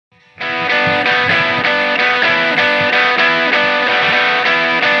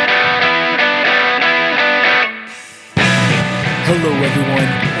Hello, everyone,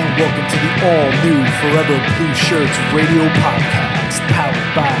 and welcome to the all-new Forever Blue Shirts radio podcast,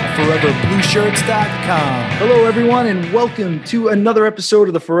 powered by ForeverBlueShirts.com. Hello, everyone, and welcome to another episode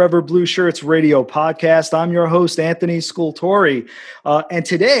of the Forever Blue Shirts radio podcast. I'm your host, Anthony Scultori, and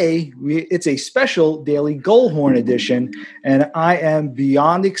today it's a special Daily Goalhorn edition, and I am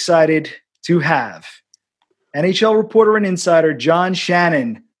beyond excited to have NHL reporter and insider John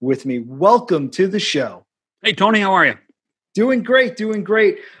Shannon with me. Welcome to the show. Hey, Tony, how are you? Doing great.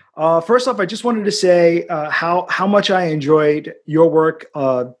 First off, I just wanted to say how much I enjoyed your work,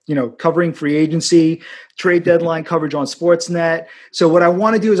 covering free agency, trade deadline coverage on Sportsnet. So what I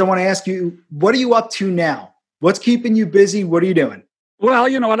want to do is I want to ask you, what are you up to now? What's keeping you busy? What are you doing? Well,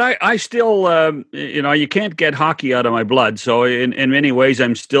 you know what, I still, you can't get hockey out of my blood. So in many ways,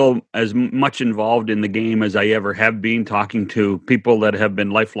 I'm still as much involved in the game as I ever have been, talking to people that have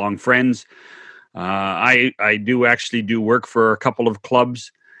been lifelong friends. I do actually do work for a couple of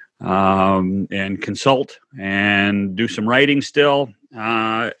clubs and consult and do some writing still.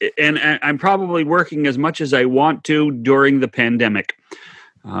 And I'm probably working as much as I want to during the pandemic.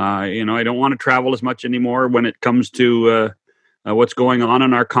 I don't want to travel as much anymore when it comes to what's going on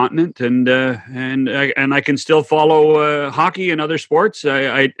in our continent, and I can still follow hockey and other sports.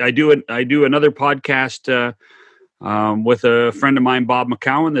 I do another podcast with a friend of mine, Bob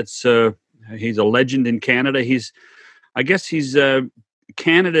McCowan. He's a legend in Canada. He's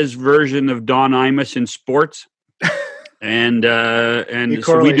Canada's version of Don Imus in sports. And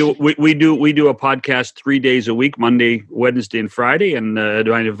so we do a podcast 3 days a week, Monday, Wednesday, and Friday. And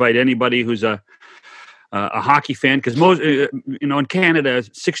I invite anybody who's a hockey fan, because most in Canada,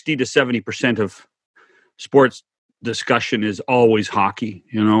 60 to 70% of sports discussion is always hockey.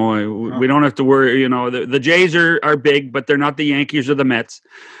 We don't have to worry. The Jays are big, but they're not the Yankees or the Mets.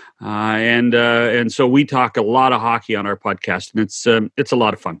 And so we talk a lot of hockey on our podcast, and it's a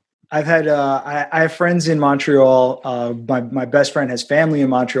lot of fun. I've had I have friends in Montreal. My best friend has family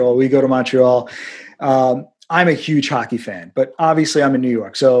in Montreal. We go to Montreal. I'm a huge hockey fan, but obviously I'm in New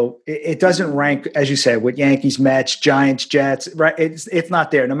York, so it doesn't rank, as you said, with Yankees, Mets, Giants, Jets. Right? It's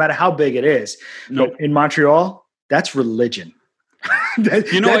not there, no matter how big it is. Nope. But in Montreal, that's religion.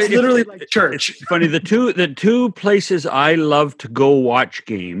 That's literally like church. It's funny. The two places I love to go watch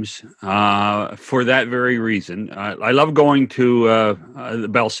games for that very reason. I love going to the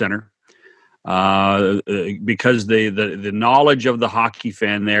Bell Center because the knowledge of the hockey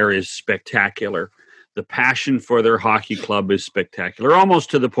fan there is spectacular. The passion for their hockey club is spectacular,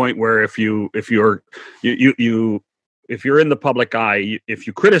 almost to the point where if you're in the public eye, if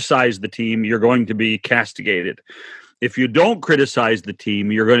you criticize the team, you're going to be castigated. If you don't criticize the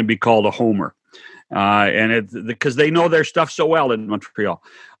team, you're going to be called a homer, because they know their stuff so well in Montreal.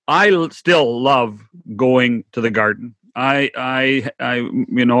 I still love going to the Garden. And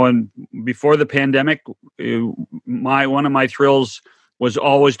before the pandemic, one of my thrills was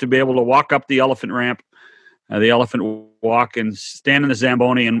always to be able to walk up the elephant ramp, the elephant walk, and stand in the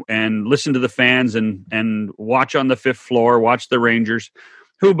Zamboni and listen to the fans and watch on the fifth floor, watch the Rangers,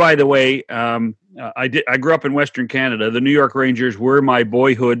 who, by the way, I grew up in Western Canada. The New York Rangers were my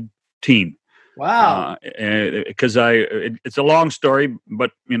boyhood team. Wow. Because it's a long story,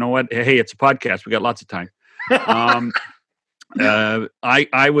 but you know what? Hey, it's a podcast. We got lots of time.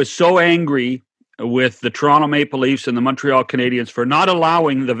 I was so angry with the Toronto Maple Leafs and the Montreal Canadiens for not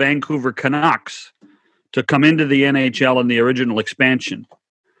allowing the Vancouver Canucks to come into the NHL in the original expansion.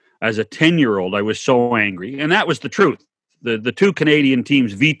 As a 10-year-old, I was so angry. And that was the truth. The two Canadian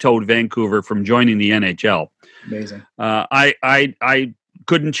teams vetoed Vancouver from joining the NHL. Amazing. I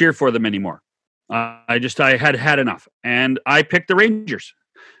couldn't cheer for them anymore. I had enough. And I picked the Rangers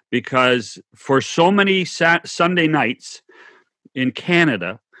because for so many Sunday nights in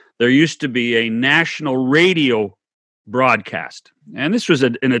Canada, there used to be a national radio broadcast. And this was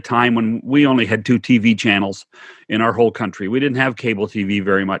in a time when we only had 2 TV channels in our whole country. We didn't have cable TV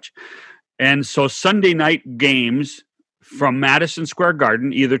very much. And so Sunday night games from Madison Square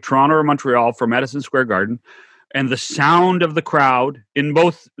Garden, either Toronto or Montreal, from Madison Square Garden, and the sound of the crowd in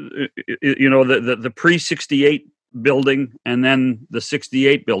both, the pre-68 building and then the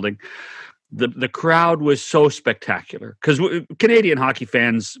 68 building, the crowd was so spectacular because Canadian hockey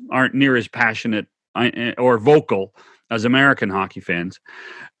fans aren't near as passionate or vocal as American hockey fans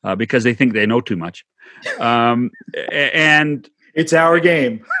because they think they know too much. And it's our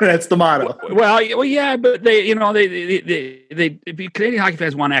game. That's the motto. Well, yeah, but they Canadian hockey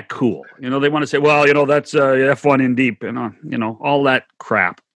fans want to act cool. They want to say, well, that's F1 in deep, all that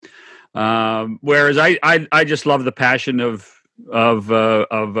crap. Whereas I just love the passion of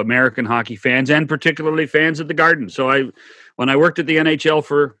American hockey fans, and particularly fans at the Garden. So when I worked at the NHL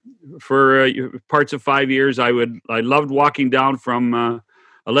for parts of 5 years, I loved walking down from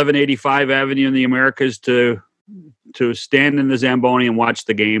 1185 Avenue in the Americas to stand in the Zamboni and watch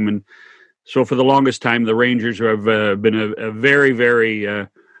the game. And so for the longest time, the Rangers have been a very, very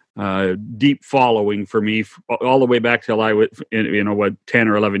deep following for me all the way back till I was, 10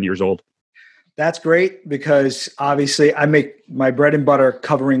 or 11 years old. That's great because obviously I make my bread and butter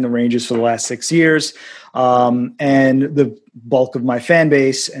covering the Rangers for the last 6 years. And the bulk of my fan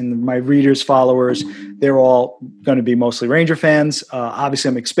base and my readers, followers, they're all going to be mostly Ranger fans. Obviously,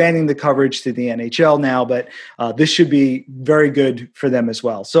 I'm expanding the coverage to the NHL now, but this should be very good for them as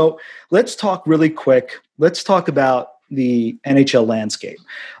well. So let's talk really quick. Let's talk about the NHL landscape.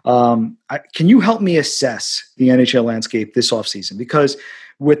 Can you help me assess the NHL landscape this offseason? Because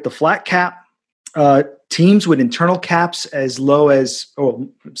with the flat cap, teams with internal caps as low as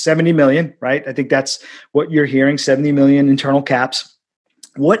 70 million, right? I think that's what you're hearing, 70 million internal caps.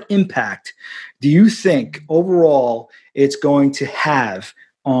 What impact do you think overall it's going to have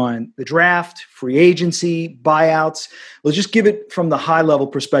on the draft, free agency, buyouts? Let's just give it from the high level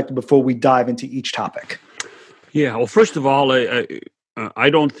perspective before we dive into each topic. Yeah, well, first of all, I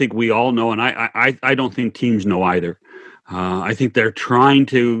don't think we all know, and I don't think teams know either. I think they're trying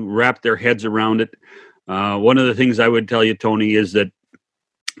to wrap their heads around it. One of the things I would tell you, Tony, is that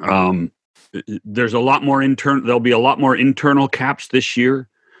there's a lot more there'll be a lot more internal caps this year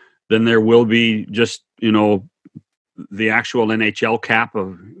than there will be just, the actual NHL cap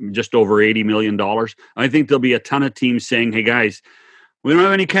of just over $80 million. I think there'll be a ton of teams saying, hey guys, we don't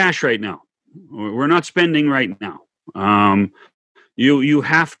have any cash right now. We're not spending right now. You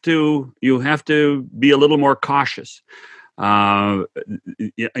have to be a little more cautious. I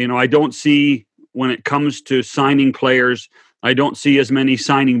don't see, when it comes to signing players, I don't see as many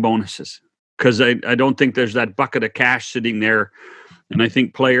signing bonuses because I don't think there's that bucket of cash sitting there. And I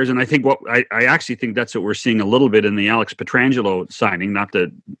think players, and I think I actually think that's what we're seeing a little bit in the Alex Pietrangelo signing, not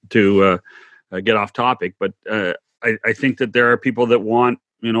to get off topic, but I think that there are people that want,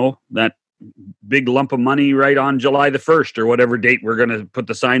 that big lump of money right on July the 1st or whatever date we're going to put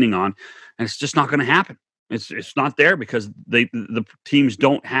the signing on. And it's just not going to happen. It's not there because the teams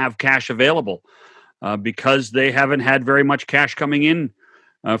don't have cash available because they haven't had very much cash coming in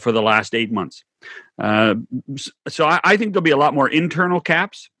for the last 8 months. So I think there'll be a lot more internal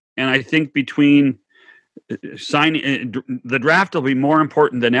caps. And I think between signing, the draft will be more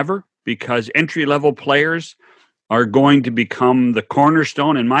important than ever because entry-level players are going to become the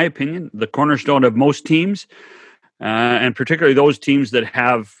cornerstone, in my opinion, the cornerstone of most teams, and particularly those teams that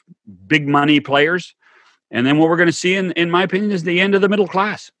have big money players. And then what we're going to see, in my opinion, is the end of the middle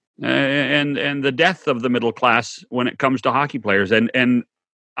class and the death of the middle class when it comes to hockey players. And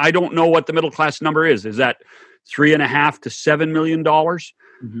I don't know what the middle class number is. Is that $3.5 to $7 million?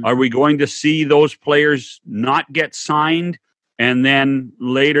 Mm-hmm. Are we going to see those players not get signed? And then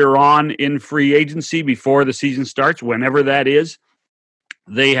later on in free agency, before the season starts, whenever that is,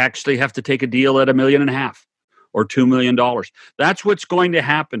 they actually have to take a deal at $1.5 million or $2 million. That's what's going to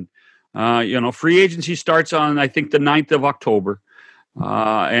happen. Free agency starts on, I think, the 9th of October.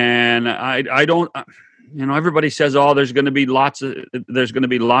 And I don't, everybody says, there's going to be lots of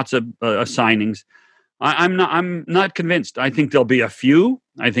signings. I'm not convinced. I think there'll be a few.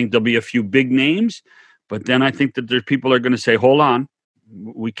 I think there'll be a few big names. But then I think that there's people are going to say, hold on,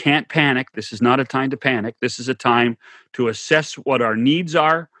 we can't panic. This is not a time to panic. This is a time to assess what our needs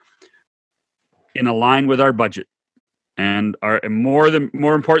are in line with our budget. And more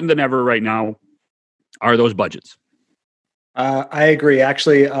important than ever right now are those budgets. I agree.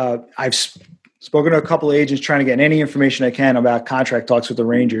 Actually, I've spoken to a couple of agents trying to get any information I can about contract talks with the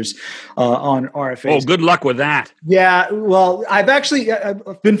Rangers on RFAs. Oh, good luck with that. Yeah, well, I've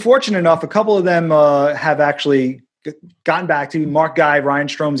been fortunate enough. A couple of them have actually gotten back to me. Mark Guy, Ryan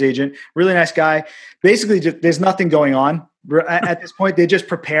Strome's agent, really nice guy. Basically, there's nothing going on at this point. They're just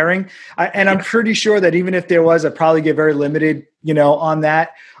preparing. And I'm pretty sure that even if there was, I'd probably get very limited, on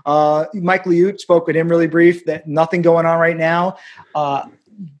that. Mike Liut, spoke with him really brief, that nothing going on right now.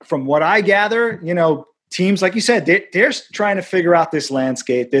 From what I gather, teams, like you said, they're trying to figure out this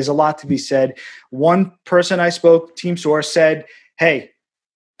landscape. There's a lot to be said. One person I spoke, team source, said, hey,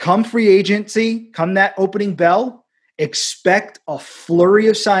 come free agency, come that opening bell, expect a flurry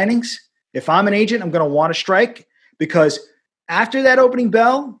of signings. If I'm an agent, I'm going to want to strike because after that opening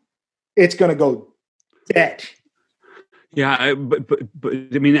bell, it's going to go dead. Yeah, but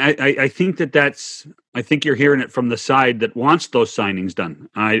I mean, I think I think you're hearing it from the side that wants those signings done.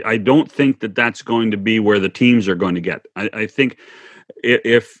 I don't think that that's going to be where the teams are going to get. I think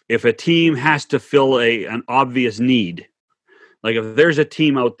if a team has to fill an obvious need, Like if there's a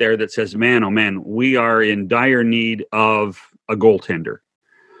team out there that says, man, oh man, we are in dire need of a goaltender.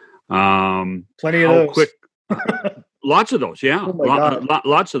 Plenty of those. Quick, lots of those. Yeah. Oh my God.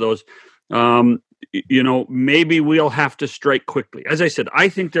 Lots of those. Maybe we'll have to strike quickly. As I said, I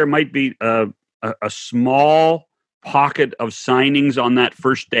think there might be a small pocket of signings on that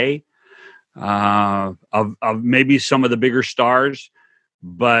first day of maybe some of the bigger stars.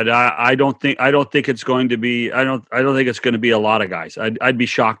 But I don't think it's going to be. I don't think it's going to be a lot of guys. I'd be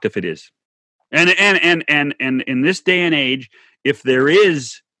shocked if it is. And in this day and age, if there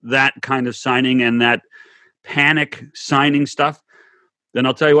is that kind of signing and that panic signing stuff, then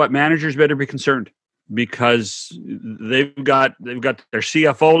I'll tell you what, managers better be concerned, because they've got their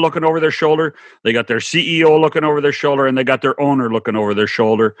CFO looking over their shoulder, they got their CEO looking over their shoulder, and they got their owner looking over their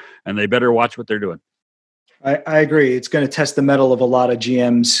shoulder, and they better watch what they're doing. I agree. It's going to test the mettle of a lot of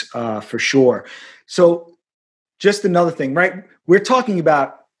GMs for sure. So just another thing, right? We're talking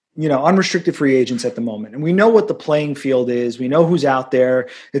about, unrestricted free agents at the moment. And we know what the playing field is. We know who's out there.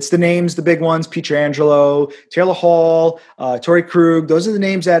 It's the names, the big ones, Pietrangelo, Taylor Hall, Torrey Krug. Those are the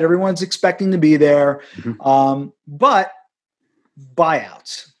names that everyone's expecting to be there. Mm-hmm. But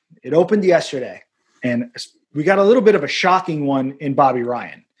buyouts, it opened yesterday, and we got a little bit of a shocking one in Bobby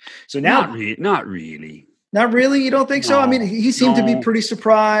Ryan. So now, not really. Not really? You don't think so? I mean, he seemed to be pretty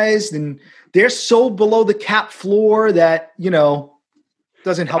surprised, and they're so below the cap floor that,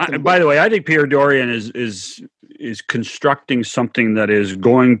 doesn't help them. By the way, I think Pierre Dorion is constructing something that is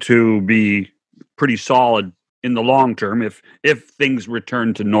going to be pretty solid in the long term if things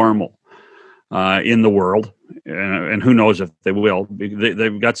return to normal in the world, and who knows if they will.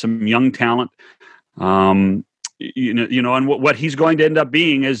 They've got some young talent. And what he's going to end up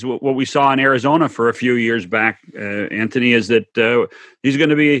being is what we saw in Arizona for a few years back, Anthony, is that he's going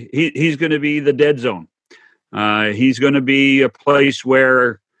to be the dead zone. He's going to be a place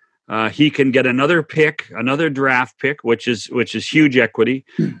where he can get another draft pick, which is huge equity,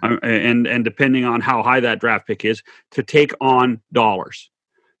 and depending on how high that draft pick is, to take on dollars,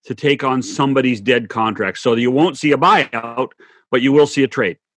 to take on somebody's dead contract. So you won't see a buyout, but you will see a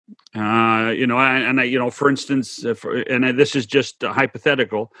trade. For instance, this is just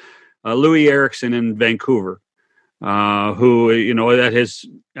hypothetical, Louis Eriksson in Vancouver, who, that has,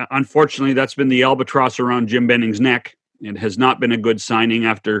 unfortunately, that's been the albatross around Jim Benning's neck. It has not been a good signing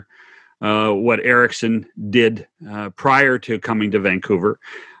after what Eriksson did prior to coming to Vancouver.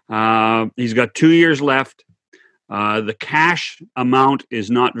 He's got 2 years left. The cash amount is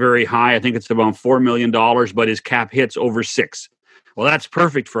not very high. I think it's about $4 million, but his cap hits over $6 million. Well, that's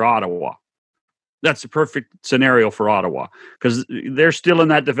perfect for Ottawa. That's the perfect scenario for Ottawa, because they're still in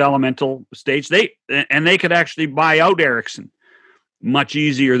that developmental stage. They could actually buy out Eriksson much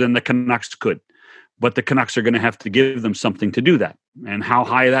easier than the Canucks could. But the Canucks are going to have to give them something to do that. And how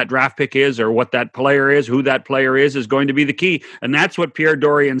high that draft pick is, or what that player is, who that player is going to be the key. And that's what Pierre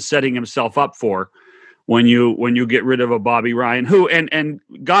Dorion's setting himself up for when you get rid of a Bobby Ryan, who, and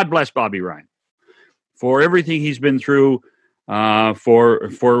God bless Bobby Ryan for everything he's been through,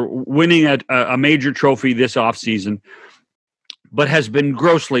 for winning a major trophy this offseason, but has been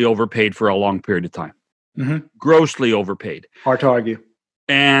grossly overpaid for a long period of time. Mm-hmm. Grossly overpaid. Hard to argue.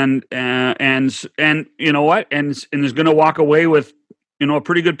 And you know what? And is going to walk away with, a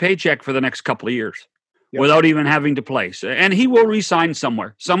pretty good paycheck for the next couple of years. Yep. Without even having to play. And he will re-sign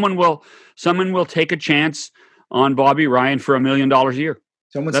somewhere. Someone will take a chance on Bobby Ryan for $1 million a year.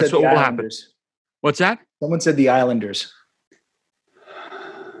 That's what will happen. What's that? Someone said the Islanders.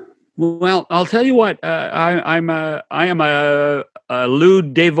 Well, I'll tell you what. I am a Lou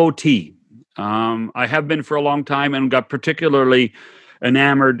devotee. I have been for a long time, and got particularly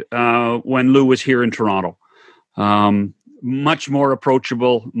enamored when Lou was here in Toronto. Much more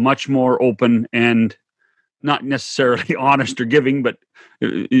approachable, much more open, and not necessarily honest or giving, but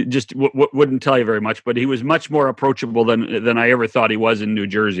just wouldn't tell you very much. But he was much more approachable than I ever thought he was in New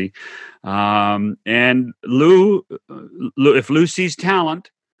Jersey. And Lou, if Lou sees talent,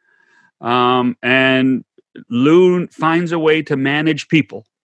 and Lou finds a way to manage people,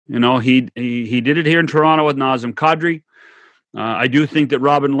 he did it here in Toronto with Nazem Kadri. I do think that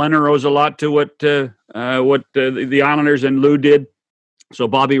Robin Lehner owes a lot to what the Islanders and Lou did. So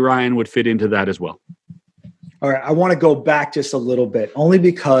Bobby Ryan would fit into that as well. All right. I want to go back just a little bit, only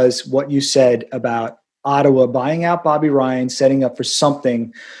because what you said about Ottawa buying out Bobby Ryan, setting up for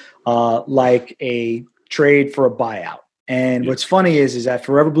something like a trade for a buyout. And what's funny is that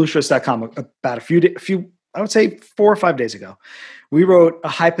foreverblueshirts.com, about a few I would say 4 or 5 days ago, we wrote a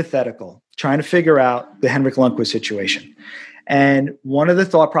hypothetical trying to figure out the Henrik Lundqvist situation. And one of the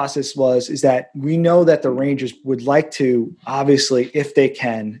thought process is that we know that the Rangers would like to, obviously, if they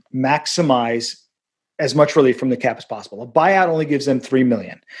can, maximize as much relief from the cap as possible. A buyout only gives them $3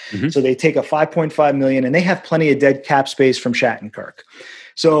 million. Mm-hmm. So they take a $5.5 million, and they have plenty of dead cap space from Shattenkirk.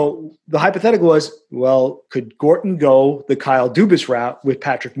 So the hypothetical was, well, could Gorton go the Kyle Dubas route with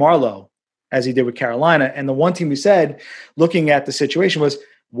Patrick Marleau, as he did with Carolina? And the one team we said, looking at the situation, was,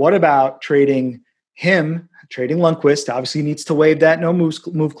 what about trading Lundqvist? Obviously, he needs to waive that no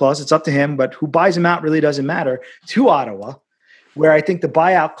move clause. It's up to him, but who buys him out really doesn't matter, to Ottawa, where I think the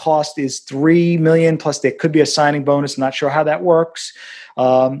buyout cost is $3 million, plus there could be a signing bonus. I'm not sure how that works.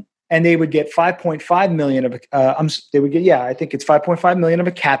 And they would get $5.5 million of I think it's $5.5 million of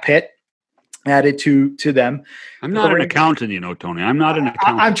a cap hit added to them. I'm not an accountant, Tony. I'm not an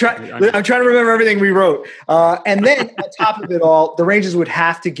accountant. I'm trying to remember everything we wrote. And then on top of it all, the Rangers would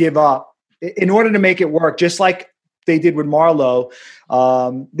have to give up in order to make it work, just like they did with Marleau.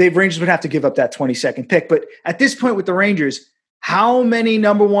 Rangers would have to give up that 22nd pick. But at this point with the Rangers, how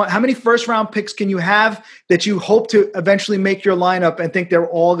many first round picks can you have that you hope to eventually make your lineup and think they're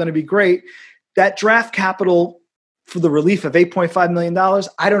all going to be great? That draft capital for the relief of $8.5 million,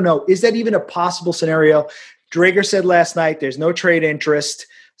 I don't know. Is that even a possible scenario? Drager said last night there's no trade interest.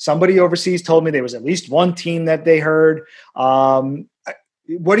 Somebody overseas told me there was at least one team that they heard.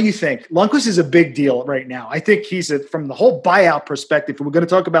 What do you think? Lundqvist is a big deal right now. I think from the whole buyout perspective, we're going to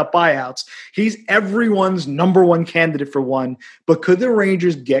talk about buyouts, he's everyone's number one candidate for one. But could the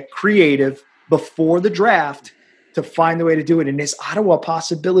Rangers get creative before the draft to find the way to do it? And is Ottawa a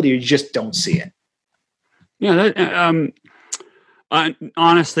possibility, or you just don't see it? Yeah,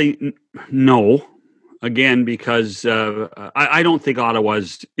 honestly, no. Again, because I don't think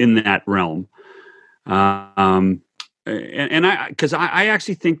Ottawa's in that realm. Because I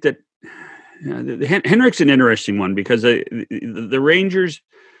actually think that Henrik's an interesting one, because the Rangers,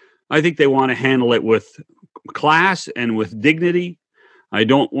 I think they want to handle it with class and with dignity. I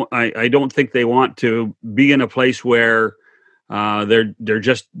don't think they want to be in a place where they're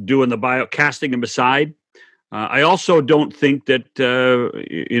just doing the buyout, casting him aside. I also don't think that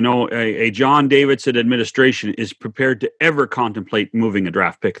a John Davidson administration is prepared to ever contemplate moving a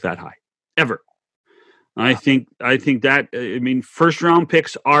draft pick that high, ever. I think that, first round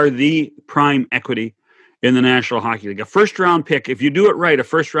picks are the prime equity in the National Hockey League. A first round pick, if you do it right, a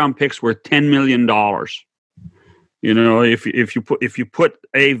first round pick's worth $10 million. If you put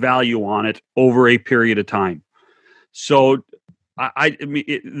a value on it over a period of time. So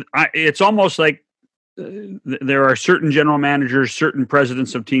it's almost like there are certain general managers, certain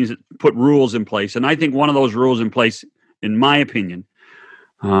presidents of teams that put rules in place. And I think one of those rules in place, in my opinion,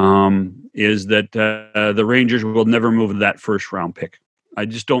 is that the Rangers will never move that first round pick. I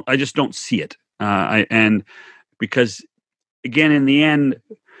just don't see it. And because, again, in the end,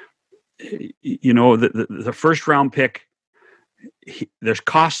 the first round pick, there's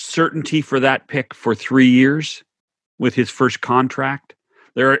cost certainty for that pick for 3 years with his first contract.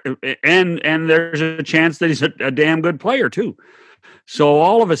 And there's a chance that he's a damn good player too. So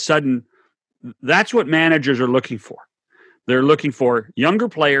all of a sudden, that's what managers are looking for. They're looking for younger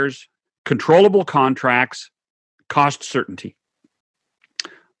players, controllable contracts, cost certainty.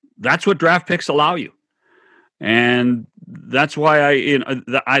 That's what draft picks allow you, and that's why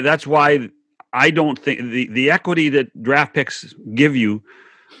that's why I don't think the equity that draft picks give you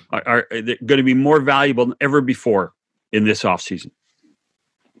are going to be more valuable than ever before in this offseason.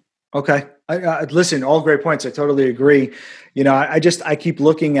 Okay. Listen, all great points. I totally agree. I keep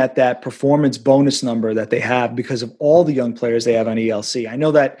looking at that performance bonus number that they have because of all the young players they have on ELC.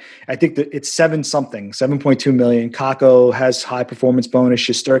 I think that it's 7.2 million. Kako has high performance bonus.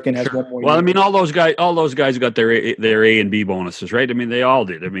 Shesterkin has one more. Well, year. All those guys got their A and B bonuses, right? They all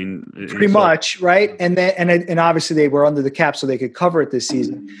did. Pretty much, right? And obviously they were under the cap, so they could cover it this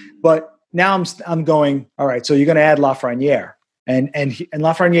season. But now I'm going, all right, so you're going to add Lafreniere. And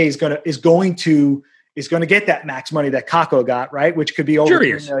Lafreniere is going to get that max money that Kako got, right? Which could be over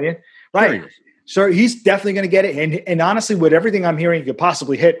 $3 million, right? So he's definitely going to get it. And honestly, with everything I'm hearing, you could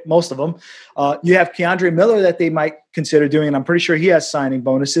possibly hit most of them. You have Keandre Miller that they might consider doing, and I'm pretty sure he has signing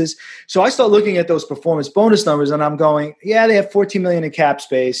bonuses. So I start looking at those performance bonus numbers, and I'm going, yeah, they have $14 million in cap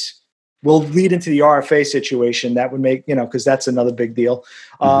space. Will lead into the RFA situation. That would make because that's another big deal.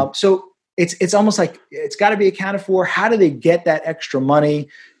 So. It's almost like it's got to be accounted for. How do they get that extra money?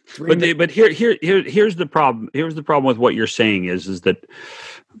 But here's the problem. Here's the problem with what you're saying is that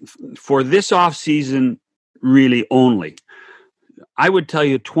for this offseason, really only, I would tell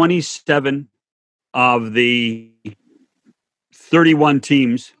you 27 of the 31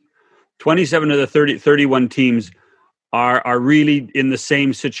 teams, 27 of the 31 teams are really in the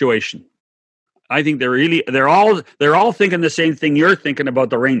same situation. I think they're all thinking the same thing you're thinking about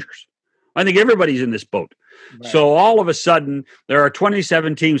the Rangers. I think everybody's in this boat. Right. So all of a sudden, there are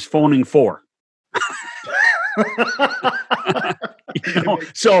 27 teams phoning 4.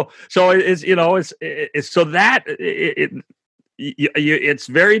 So it's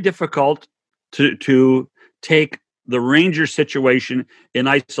very difficult to take the Rangers situation in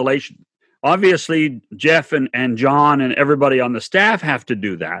isolation. Obviously, Jeff and John and everybody on the staff have to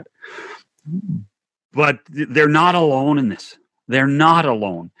do that, but they're not alone in this. They're not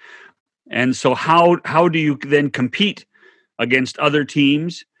alone. And so how do you then compete against other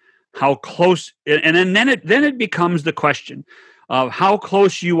teams? How close, and then it becomes the question of how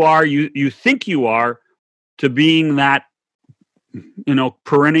close you think you are to being that,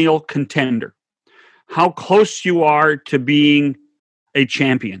 perennial contender. How close you are to being a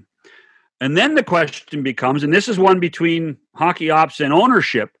champion. And then the question becomes, and this is one between hockey ops and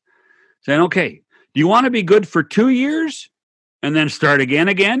ownership, saying, okay, do you want to be good for 2 years and then start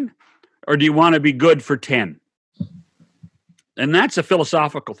again? Or do you want to be good for 10? And that's a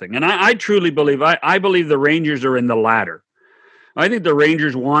philosophical thing. And I truly believe, I believe the Rangers are in the latter. I think the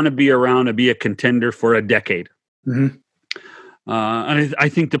Rangers want to be around and be a contender for a decade. Mm-hmm. And I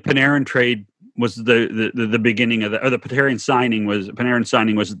think the Panarin trade was the beginning of that, or the Panarin signing was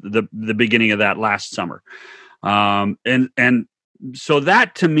the beginning of that last summer. And so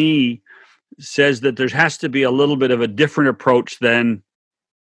that to me says that there has to be a little bit of a different approach than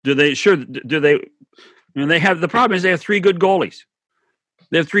they have. The problem is they have 3 good goalies.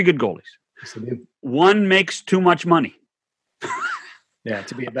 Yes, one makes too much money. Yeah,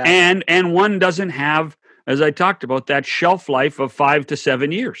 to be a bad and one doesn't have, as I talked about, that shelf life of 5 to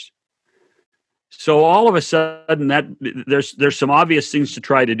 7 years. So all of a sudden, that there's some obvious things to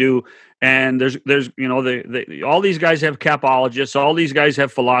try to do, and there's all these guys have capologists, all these guys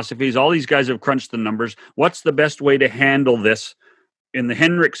have philosophies, all these guys have crunched the numbers. What's the best way to handle this in the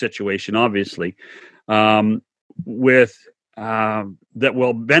Henrik situation? Obviously, with that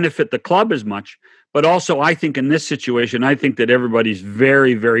will benefit the club as much, but also I think in this situation, I think that everybody's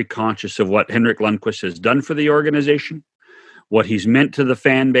very, very conscious of what Henrik Lundqvist has done for the organization, what he's meant to the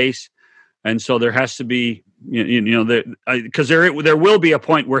fan base. And so there has to be, because there will be a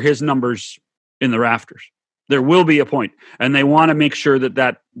point where his number's in the rafters. There will be a point, and they want to make sure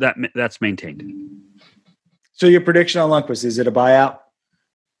that's maintained. So your prediction on Lundqvist, is it a buyout?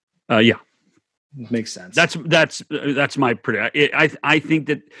 Yeah, makes sense. That's my prediction. I think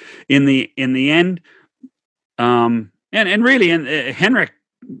that in the end, and really, Henrik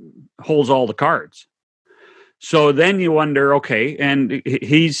holds all the cards. So then you wonder, okay, and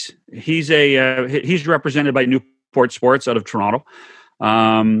he's represented by Newport Sports out of Toronto,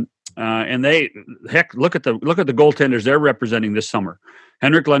 and they look at the goaltenders they're representing this summer: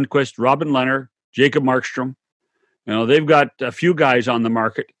 Henrik Lundqvist, Robin Lehner, Jacob Markstrom. They've got a few guys on the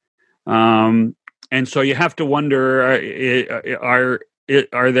market, and so you have to wonder: are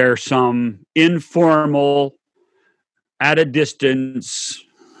there some informal, at a distance,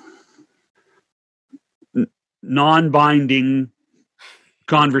 non-binding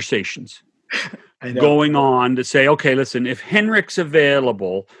conversations going on to say, okay, listen, if Henrik's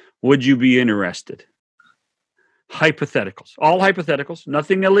available, would you be interested? Hypotheticals, all hypotheticals,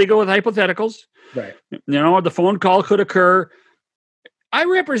 nothing illegal with hypotheticals. Right. The phone call could occur. I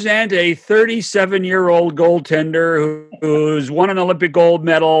represent a 37-year-old goaltender who's won an Olympic gold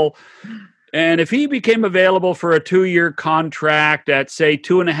medal. And if he became available for a 2-year contract at, say,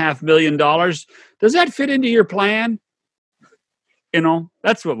 $2.5 million, does that fit into your plan?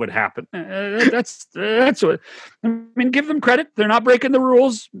 That's what would happen. That's what. I mean, give them credit. They're not breaking the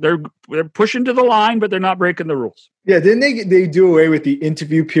rules. They're pushing to the line, but they're not breaking the rules. Yeah, didn't they do away with the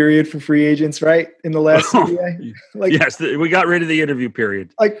interview period for free agents, right? In the last CBA? Yes, we got rid of the interview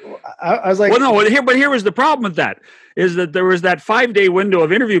period. I was like, well, no, here was the problem with that, is that there was that 5-day window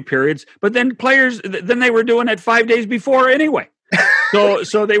of interview periods, but then they were doing it 5 days before anyway.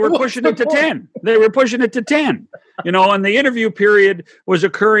 So they were pushing it to 10. They were pushing it to 10. And the interview period was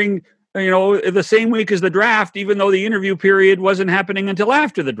occurring, the same week as the draft, even though the interview period wasn't happening until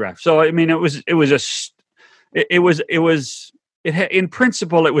after the draft. So I mean, in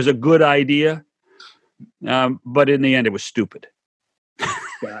principle, it was a good idea, but in the end, it was stupid.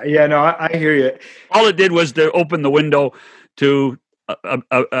 Yeah, no, I hear you. All it did was to open the window to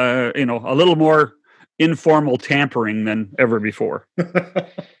a little more informal tampering than ever before.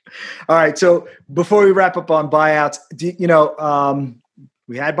 All right. So before we wrap up on buyouts,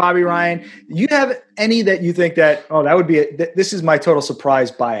 We had Bobby Ryan. You have any that you think that, that would be this is my total surprise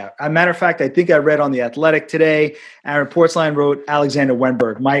buyout? As a matter of fact, I think I read on The Athletic today, Aaron Portzline wrote Alexander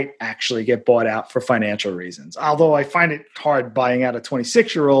Wenberg might actually get bought out for financial reasons. Although I find it hard buying out a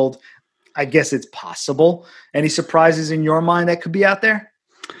 26-year-old, I guess it's possible. Any surprises in your mind that could be out there?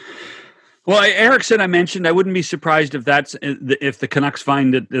 Well, Eriksson, I mentioned, I wouldn't be surprised if the Canucks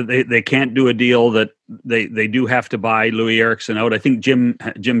find that they can't do a deal, that they do have to buy Louis Eriksson out. I think Jim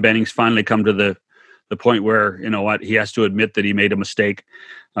Benning's finally come to the point where, you know what, he has to admit that he made a mistake.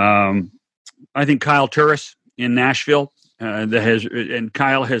 I think Kyle Turris in Nashville, and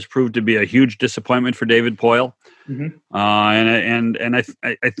Kyle has proved to be a huge disappointment for David Poile. Mm-hmm. And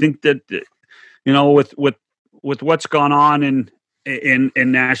I think that, you know, with what's gone on in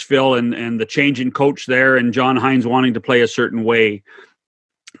Nashville and the change in coach there and John Hines wanting to play a certain way,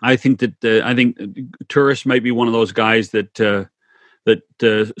 I think Turris might be one of those guys that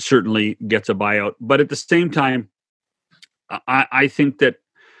certainly gets a buyout. But at the same time, I think that,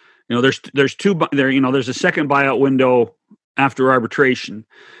 you know, there's a second buyout window after arbitration.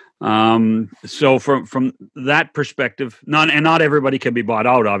 So from that perspective, not everybody can be bought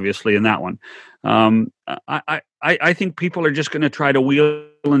out, obviously, in that one. I think people are just going to try to wheel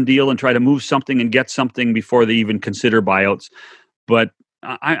and deal and try to move something and get something before they even consider buyouts. But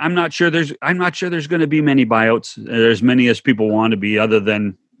I'm not sure there's going to be many buyouts, as many as people want to be, other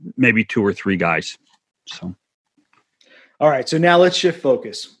than maybe 2 or 3 guys. So, all right. So now let's shift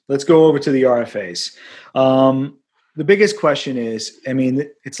focus. Let's go over to the RFAs. The biggest question is, I mean,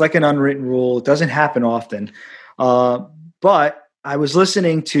 it's like an unwritten rule. It doesn't happen often, but I was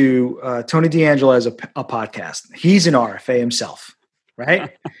listening to Tony D'Angelo as a podcast. He's an RFA himself,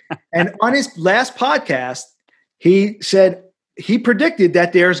 right? And on his last podcast, he said he predicted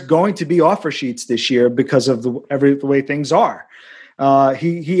that there's going to be offer sheets this year because of the way things are.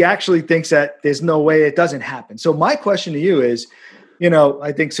 He actually thinks that there's no way it doesn't happen. So my question to you is, you know,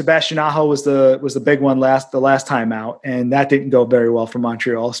 I think Sebastian Aho was the big one the last time out, and that didn't go very well for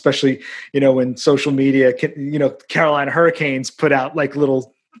Montreal, especially, you know, when social media, you know, Carolina Hurricanes put out like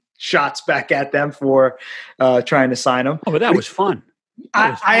little shots back at them for trying to sign them. Oh, but that was fun.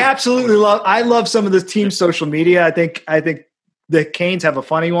 I absolutely love some of the team's social media. I think the Canes have a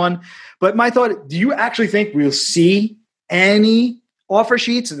funny one, but my thought, do you actually think we'll see any offer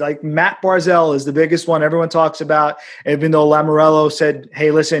sheets? Like Matt Barzal is the biggest one everyone talks about, even though Lamoriello said,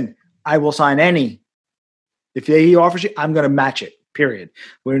 hey, listen, I will sign any. If he offers you, I'm going to match it, period.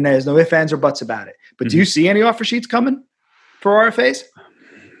 There's no ifs, ands, or buts about it. But do you see any offer sheets coming for RFAs?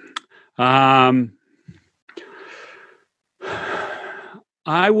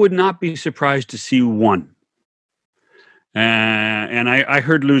 I would not be surprised to see one. And I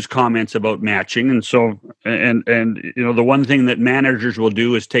heard Lou's comments about matching, and so and you know, the one thing that managers will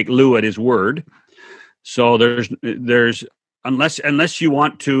do is take Lou at his word. So there's unless you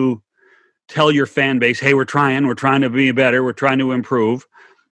want to tell your fan base, hey, we're trying to be better, we're trying to improve.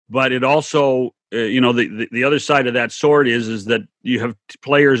 But it also, you know, the other side of that sword is that you have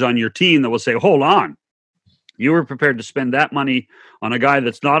players on your team that will say, hold on, you were prepared to spend that money on a guy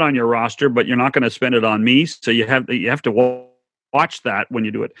that's not on your roster, but you're not going to spend it on me. So you have to watch that when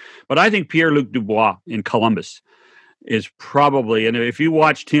you do it. But I think Pierre-Luc Dubois in Columbus is probably, and if you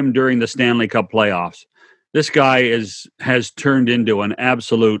watched him during the Stanley Cup playoffs, this guy has turned into an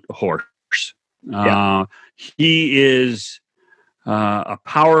absolute horse. Yeah. He is a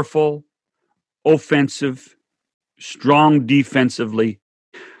powerful, offensive, strong defensively.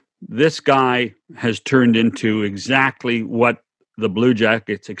 This guy has turned into exactly what the Blue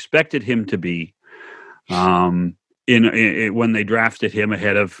Jackets expected him to be when they drafted him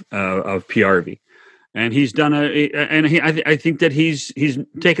ahead of PRV. And he's done I think that he's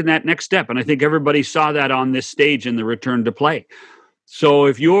taken that next step. And I think everybody saw that on this stage in the return to play. So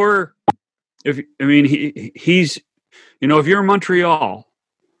if you're Montreal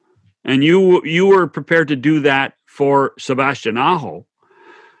and you were prepared to do that for Sebastian Aho,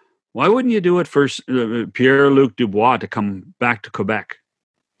 why wouldn't you do it for Pierre-Luc Dubois to come back to Quebec?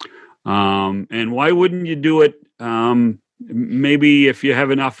 And why wouldn't you do it maybe if you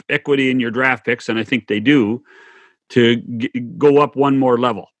have enough equity in your draft picks, and I think they do, to go up one more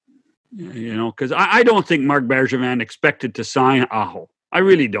level? You know, because I don't think Marc Bergevin expected to sign Aho. I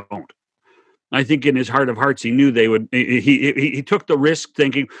really don't. I think in his heart of hearts, he knew they would. He took the risk,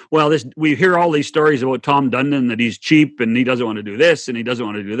 thinking, "Well, we hear all these stories about Tom Dundon, that he's cheap and he doesn't want to do this and he doesn't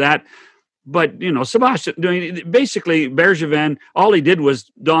want to do that." But you know, Sebastian, basically, Bergevin, all he did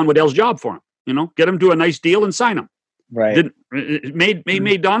was Don Waddell's job for him. You know, get him to a nice deal and sign him. Right.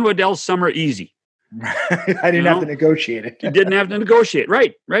 Made Don Waddell's summer easy. I didn't have to negotiate it. You didn't have to negotiate.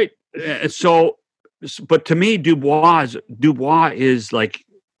 Right. So, but to me, Dubois is like,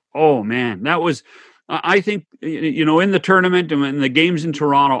 oh man, that was, I think, in the tournament and in the games in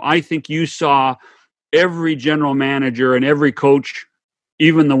Toronto, I think you saw every general manager and every coach,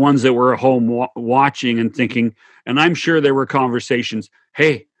 even the ones that were at home watching and thinking, and I'm sure there were conversations,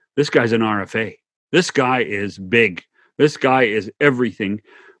 hey, this guy's an RFA. This guy is big. This guy is everything.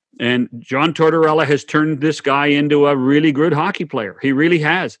 And John Tortorella has turned this guy into a really good hockey player. He really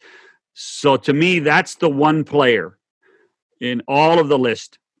has. So to me, that's the one player in all of the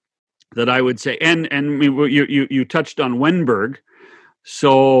list that I would say. And you touched on Wenberg.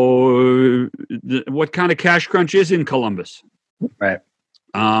 So what kind of cash crunch is in Columbus? Right.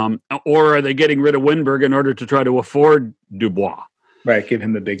 Or are they getting rid of Wenberg in order to try to afford Dubois? Right. Give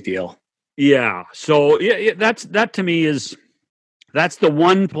him a big deal. Yeah. So that to me that's the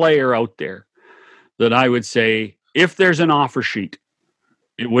one player out there that I would say, if there's an offer sheet,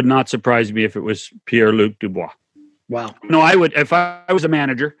 it would not surprise me if it was Pierre-Luc Dubois. Wow. No, I would, if I was a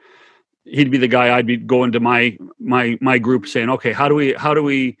manager, he'd be the guy I'd be going to my group saying, okay, how do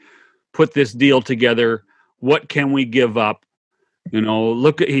we put this deal together? What can we give up?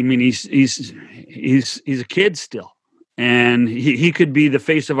 Look at, he's a kid still, and he could be the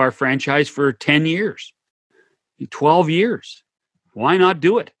face of our franchise for 10 years, 12 years. Why not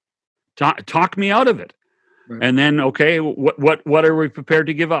do it? Talk me out of it. Right. And then, okay, what are we prepared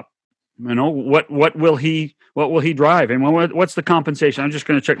to give up? What will he drive? And what's the compensation? I'm just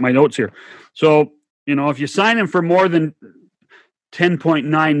going to check my notes here. So, if you sign him for more than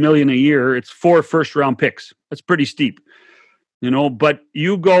 $10.9 million a year, it's 4 first-round picks. That's pretty steep. But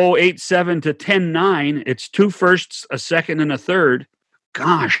you go 8-7 to 10-9, it's 2 firsts, a second, and a third.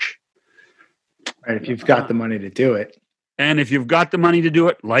 Gosh. Right, if you've got the money to do it. And if you've got the money to do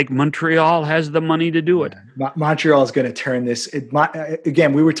it, like Montreal has the money to do it. Montreal is going to turn this.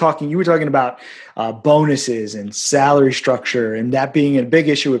 Again, you were talking about bonuses and salary structure, and that being a big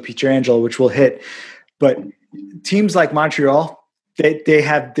issue with Pietrangelo, which will hit. But teams like Montreal, they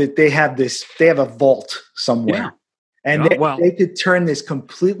have a vault somewhere. Yeah. And they could turn this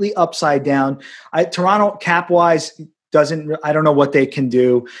completely upside down. Toronto, cap-wise, I don't know what they can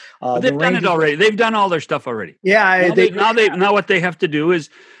do. But they've done it already. They've done all their stuff already. Yeah. Now what they have to do is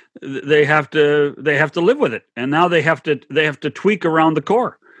they have to live with it. And now they have to tweak around the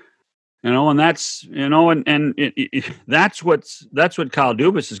core. And that's, that's what Kyle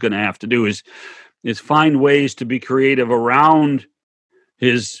Dubas is going to have to do is find ways to be creative around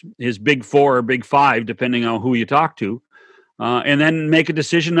his big 4 or big 5, depending on who you talk to. And then make a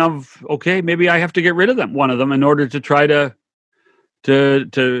decision of, okay, maybe I have to get rid of one of them in order to try to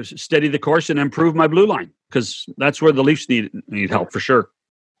steady the course and improve my blue line, because that's where the Leafs need help for sure.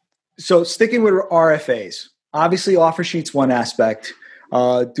 So sticking with RFAs, obviously offer sheet's one aspect.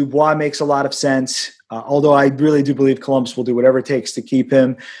 Dubois makes a lot of sense, although I really do believe Columbus will do whatever it takes to keep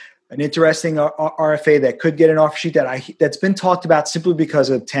him. An interesting RFA that could get an offer sheet that's been talked about simply because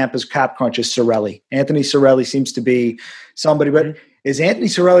of Tampa's cap crunch is Cirelli. Anthony Cirelli seems to be somebody, but is Anthony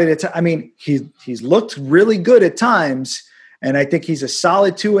Cirelli? He's looked really good at times, and I think he's a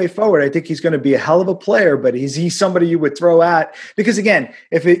solid two-way forward. I think he's going to be a hell of a player, but is he somebody you would throw at? Because again,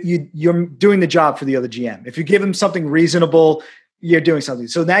 if you're doing the job for the other GM, if you give him something reasonable, you're doing something.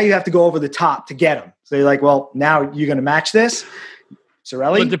 So now you have to go over the top to get him. So you're like, well, now you're going to match this.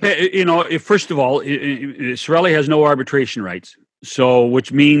 Cirelli? First of all, Cirelli has no arbitration rights. So,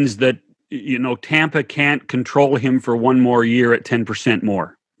 which means that, Tampa can't control him for one more year at 10%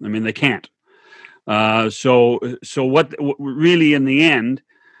 more. I mean, they can't. So what really in the end,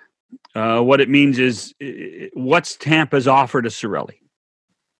 what it means is what's Tampa's offer to Cirelli?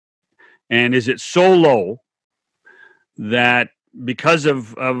 And is it so low that because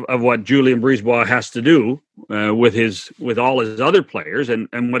of what Julien BriseBois has to do with all his other players and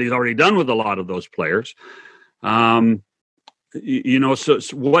what he's already done with a lot of those players, so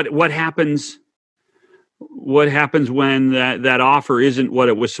what happens? What happens when that offer isn't what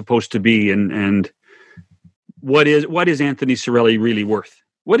it was supposed to be, and what is Anthony Cirelli really worth?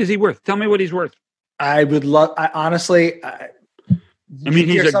 What is he worth? Tell me what he's worth. I would love. Honestly,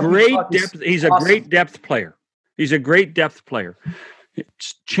 he's a great depth. He's awesome. A great depth player. He's a great depth player.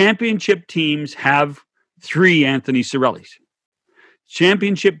 Championship teams have 3 Anthony Cirellis.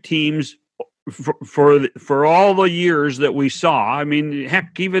 Championship teams for all the years that we saw. I mean,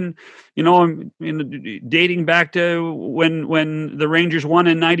 heck, even dating back to when the Rangers won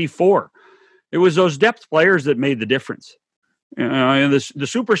in '94, it was those depth players that made the difference. And the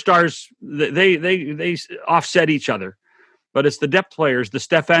superstars, they offset each other. but it's the depth players, the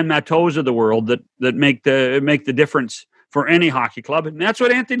Stefan Matteaus of the world that make the difference for any hockey club. And that's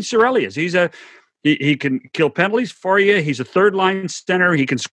what Anthony Cirelli is. He can kill penalties for you. He's a third line center. He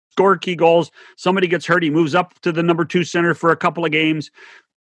can score key goals. Somebody gets hurt, he moves up to the number 2 center for a couple of games.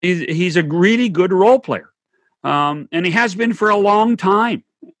 He's a really good role player. And he has been for a long time.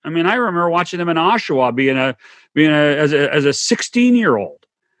 I mean, I remember watching him in Oshawa as a 16-year-old.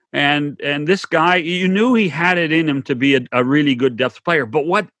 And this guy, you knew he had it in him to be a really good depth player.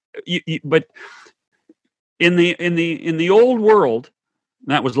 But but in the old world,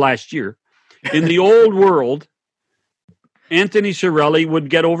 that was last year. In the old world, Anthony Cirelli would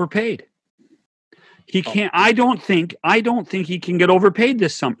get overpaid. He can't. I don't think he can get overpaid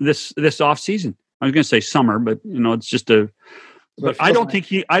this off season. I was going to say summer, but it's just a. But I don't think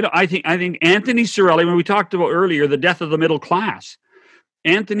he. I think Anthony Cirelli. When we talked about earlier the death of the middle class,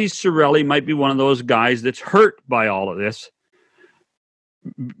 Anthony Cirelli might be one of those guys that's hurt by all of this,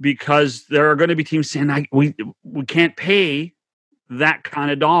 because there are going to be teams saying we can't pay that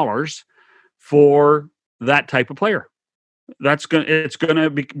kind of dollars for that type of player. It's going to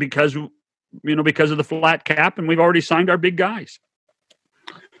be because of the flat cap, and we've already signed our big guys,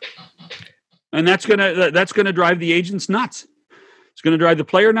 and that's going to drive the agents nuts. It's going to drive the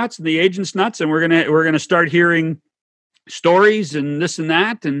player nuts and the agents nuts, and we're going to start hearing stories and this and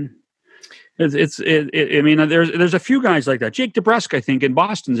that, and I mean, there's a few guys like that. Jake DeBrusk, I think, in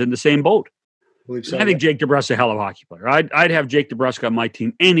Boston's in the same boat. I think Jake DeBrusk is a hell of a hockey player. I'd have Jake DeBrusk on my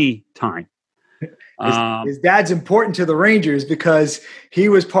team any time. His dad's important to the Rangers because he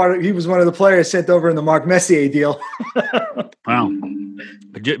was one of the players sent over in the Mark Messier deal. Wow.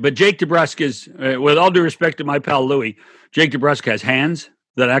 But Jake DeBrusk is, with all due respect to my pal Louis, Jake DeBrusk has hands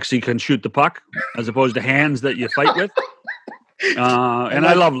that actually can shoot the puck as opposed to hands that you fight with. And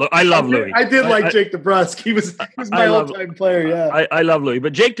I love Louis. I did like Jake DeBrusk. He was my all-time player. Yeah, I love Louis,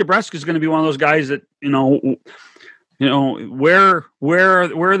 but Jake DeBrusk is going to be one of those guys that where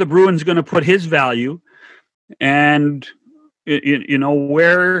are the Bruins going to put his value, and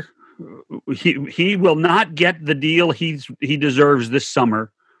where he will not get the deal he deserves this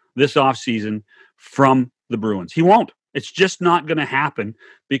summer, this offseason from the Bruins. He won't. It's just not going to happen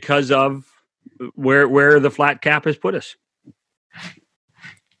because of where the flat cap has put us.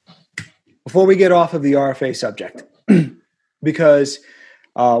 Before we get off of the RFA subject, because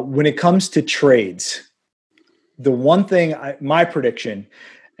when it comes to trades, the one thing, my prediction,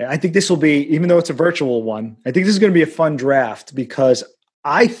 I think this will be, even though it's a virtual one, I think this is going to be a fun draft, because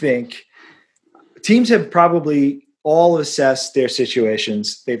I think teams have probably all assessed their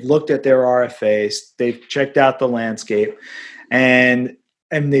situations. They've looked at their RFAs. They've checked out the landscape, and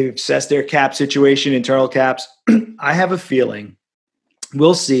they've assessed their cap situation, internal caps. I have a feeling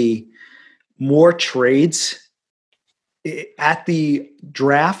we'll see more trades at the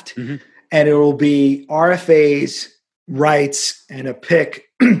draft, and it will be RFAs, rights, and a pick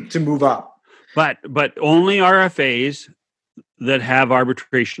to move up. But only RFAs that have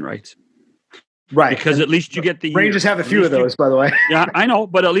arbitration rights. Right. Because at least you get the year. Rangers have a few of those, by the way. Yeah, I know,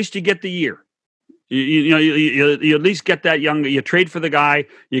 but at least you get the year. You at least get that young. You trade for the guy.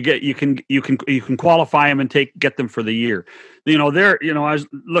 You can qualify him and get them for the year. I was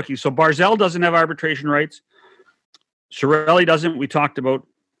looking. So Barzal doesn't have arbitration rights. Cirelli doesn't. We talked about,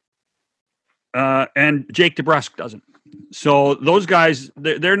 and Jake DeBrusk doesn't. So those guys,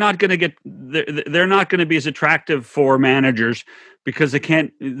 they're not going to get. They're not going to be as attractive for managers because they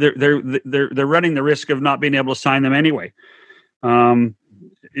can't. They're running the risk of not being able to sign them anyway. And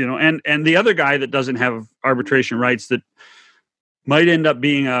the other guy that doesn't have arbitration rights that might end up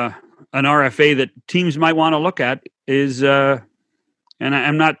being an RFA that teams might want to look at is, and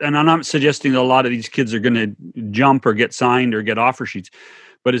I'm not suggesting that a lot of these kids are going to jump or get signed or get offer sheets,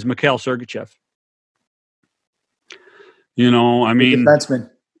 but is Mikhail Sergachev. Defenseman.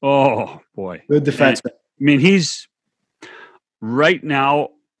 Oh boy, good defenseman. He's right now.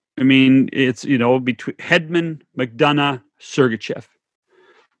 It's between Hedman, McDonough, Sergachev.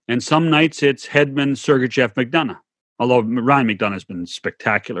 And some nights it's Hedman, Sergachev, McDonough. Although Ryan McDonough has been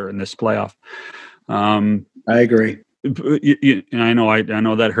spectacular in this playoff. I agree. I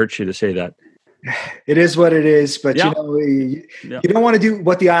know that hurts you to say that. It is what it is, but you don't want to do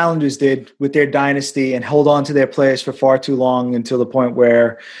what the Islanders did with their dynasty and hold on to their players for far too long until the point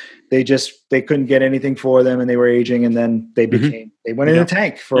where they couldn't get anything for them and they were aging, and then they went in the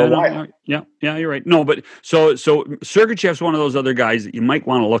tank for a while. Yeah, you're right. No, but so Sergachev's one of those other guys that you might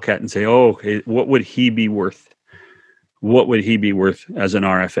want to look at and say, oh, okay, what would he be worth? What would he be worth as an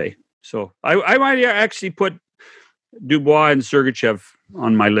RFA? So I might actually put Dubois and Sergachev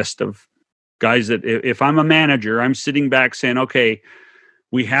on my list of Guys that if I'm a manager, I'm sitting back saying, okay,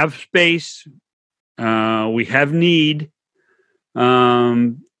 we have space, we have need.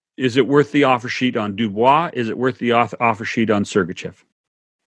 Is it worth the offer sheet on Dubois? Is it worth the offer sheet on Sergachev?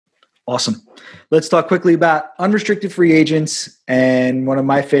 Awesome. Let's talk quickly about unrestricted free agents and one of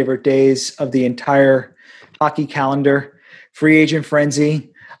my favorite days of the entire hockey calendar, free agent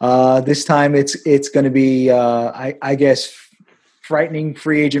frenzy. This time it's going to be, I guess, frightening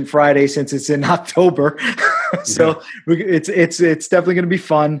free agent Friday since it's in October. So it's definitely going to be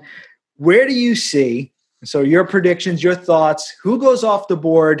fun. Where do you see, so your predictions, your thoughts, who goes off the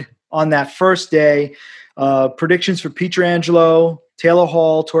board on that first day? Predictions for Pietrangelo, Taylor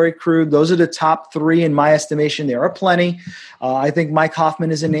Hall, Torrey Krug. Those are the top three in my estimation. There are plenty. I think Mike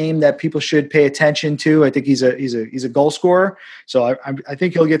Hoffman is a name that people should pay attention to. I think he's a goal scorer. So I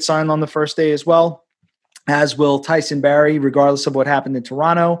think he'll get signed on the first day as well, as will Tyson Barrie, regardless of what happened in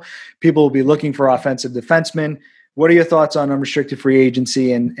Toronto. People will be looking for offensive defensemen. What are your thoughts on unrestricted free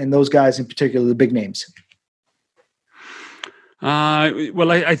agency and those guys in particular, the big names?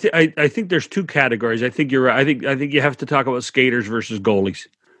 Well, I think there's two categories. I think you're right. I think you have to talk about skaters versus goalies.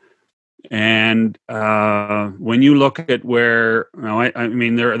 And when you look at where, I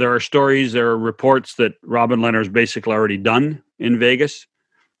mean, there are stories, there are reports that Robin Lehner's basically already done in Vegas.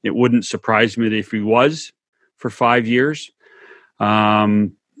 It wouldn't surprise me if he was for 5 years.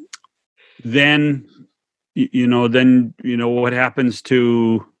 Then what happens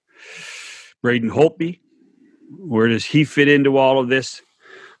to Braden Holtby? Where does he fit into all of this?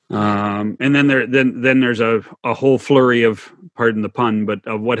 And then there's a whole flurry of, pardon the pun, but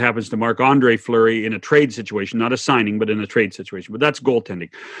of what happens to Marc-Andre Fleury in a trade situation, not a signing, but in a trade situation. But that's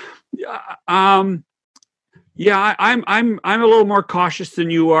goaltending. I'm a little more cautious than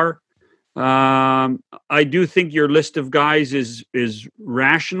you are. I do think your list of guys is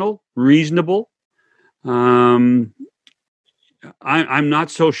rational, reasonable. I'm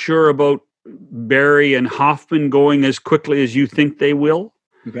not so sure about Barrie and Hoffman going as quickly as you think they will.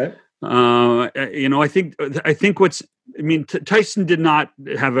 Okay. I think Tyson did not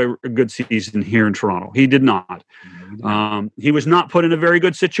have a good season here in Toronto. He did not. He was not put in a very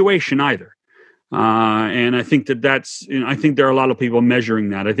good situation either. And I think that's I think there are a lot of people measuring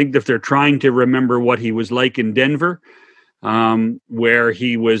that. I think if they're trying to remember what he was like in Denver, where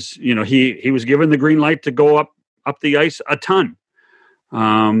he was, he was given the green light to go up the ice a ton.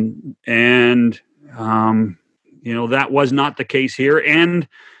 That was not the case here. And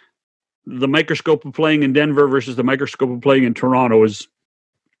the microscope of playing in Denver versus the microscope of playing in Toronto is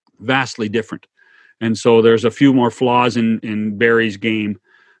vastly different. And so there's a few more flaws in Barrie's game.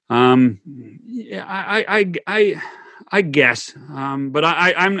 I guess. But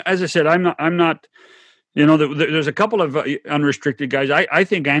I'm, as I said, I'm not, there's a couple of unrestricted guys. I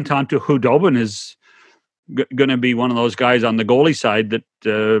think Anton Khudobin is going to be one of those guys on the goalie side that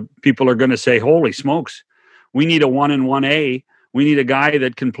people are going to say, holy smokes, we need a 1 and 1A. We need a guy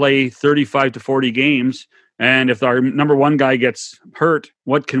that can play 35 to 40 games. And if our number one guy gets hurt,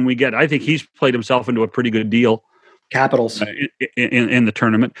 what can we get? I think he's played himself into a pretty good deal. Capitals. In the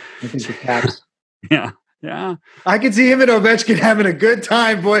tournament. I think the Caps. Yeah. I can see him and Ovechkin having a good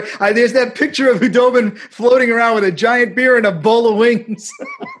time, boy. There's that picture of Khudobin floating around with a giant beer and a bowl of wings.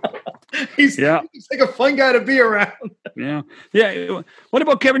 He's like a fun guy to be around. Yeah. What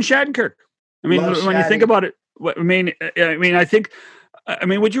about Kevin Shattenkirk? I mean, when you think about it, would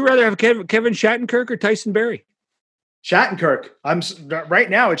you rather have Kevin Shattenkirk or Tyson Barrie? Shattenkirk. Right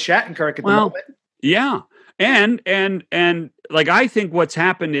now it's Shattenkirk at the moment. Yeah. And like, I think what's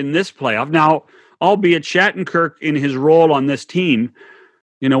happened in this playoff now, albeit Shattenkirk in his role on this team,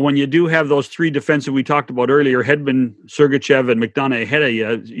 when you do have those three defensive we talked about earlier, Hedman, Sergachev, and McDonough ahead of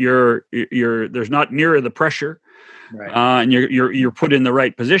you, you're there's not near the pressure, right. And you're put in the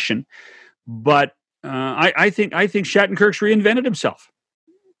right position. But I think Shattenkirk's reinvented himself,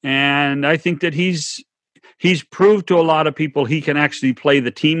 and I think that he's proved to a lot of people he can actually play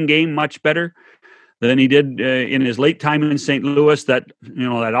the team game much better than he did in his late time in St. Louis, that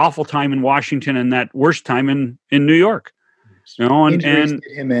awful time in Washington, and that worst time in New York. Injuries did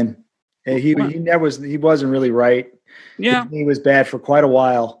him in. He wasn't really right. Yeah, he was bad for quite a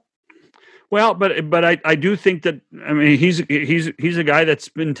while. Well, but I do think that, he's a guy that's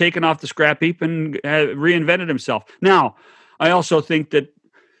been taken off the scrap heap and reinvented himself. Now, I also think that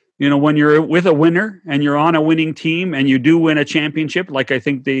when you're with a winner and you're on a winning team and you do win a championship, like I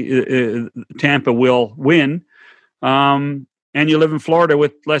think the Tampa will win, and you live in Florida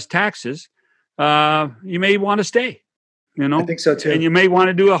with less taxes, you may want to stay. I think so too. And you may want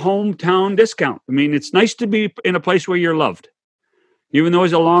to do a hometown discount. It's nice to be in a place where you're loved. Even though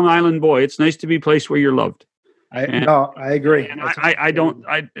he's a Long Island boy, it's nice to be placed where you're loved. I agree. And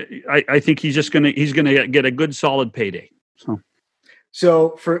I think he's gonna get a good solid payday.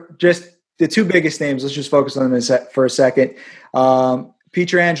 So for just the two biggest names, let's just focus on them for a second.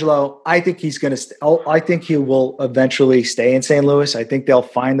 Pietrangelo, I think he's going to. I think he will eventually stay in St. Louis. I think they'll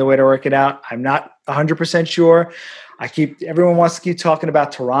find the way to work it out. I'm not 100% sure. Everyone wants to keep talking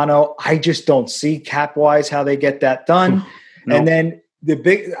about Toronto. I just don't see cap wise how they get that done. No. And then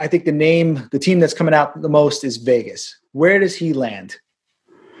I think the team that's coming out the most is Vegas. Where does he land?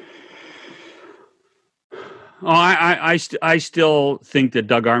 Oh, I still think that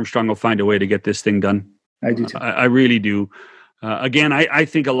Doug Armstrong will find a way to get this thing done. I do too. I really do. Again, I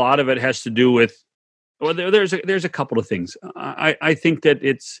think a lot of it has to do with. Well, there's a couple of things. I think that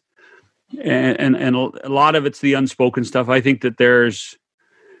it's, and a lot of it's the unspoken stuff. I think that there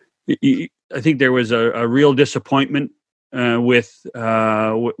was a real disappointment with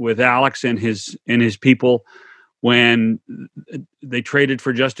Alex and his people when they traded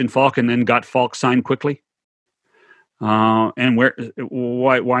for Justin Falk and then got Falk signed quickly. And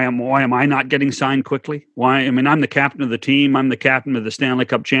why am I not getting signed quickly? I'm the captain of the team. I'm the captain of the Stanley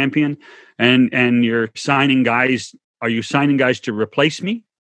Cup champion, and you're signing guys. Are you signing guys to replace me?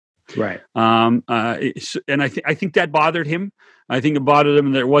 Right. And I think that bothered him. I think it bothered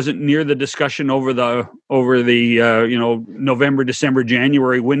him that it wasn't near the discussion over the November, December,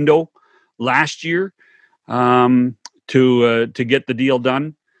 January window last year to get the deal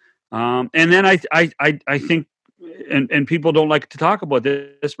done. And then I think. And people don't like to talk about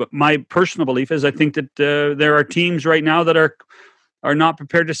this, but my personal belief is I think that there are teams right now that are not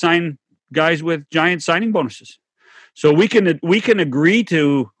prepared to sign guys with giant signing bonuses. So we can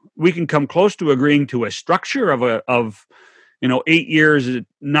come close to agreeing to a structure of 8 years at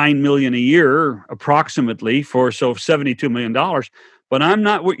 $9 million a year approximately for $72 million.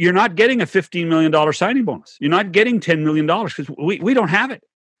 But you're not getting a $15 million signing bonus. You're not getting $10 million because we don't have it.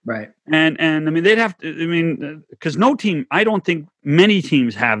 Right. And I mean, they'd have to, because no team, I don't think many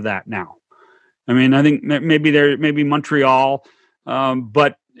teams have that now. I mean, I think maybe Montreal,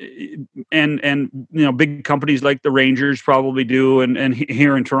 but big companies like the Rangers probably do, and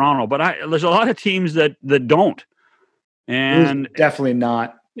here in Toronto, but there's a lot of teams that don't. And definitely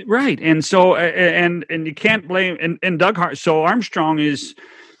not. Right. And so, and you can't blame, and Doug, so Armstrong he's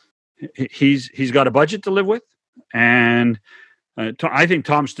got a budget to live with. And, I think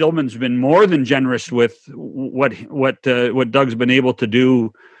Tom Stillman's been more than generous with what Doug's been able to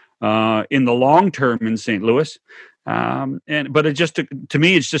do in the long term in St. Louis, but it just to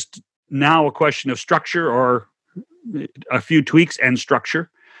me it's just now a question of structure or a few tweaks and structure,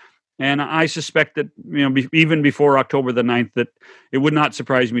 and I suspect that even before October the 9th that it would not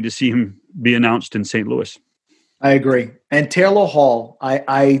surprise me to see him be announced in St. Louis. I agree. And Taylor Hall,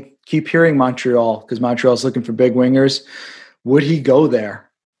 I keep hearing Montreal because Montreal's looking for big wingers. Would he go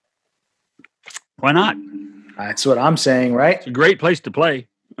there? Why not? That's what I'm saying, right? It's a great place to play.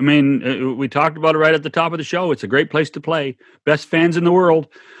 I mean, we talked about it right at the top of the show. It's a great place to play. Best fans in the world.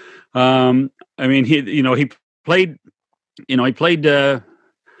 I mean, he played in the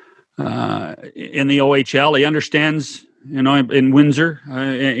OHL. He understands, in Windsor.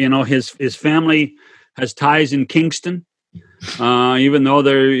 His family has ties in Kingston, even though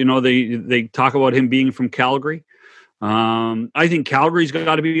they talk about him being from Calgary. I think Calgary's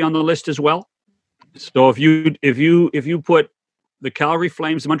got to be on the list as well. So if you put the Calgary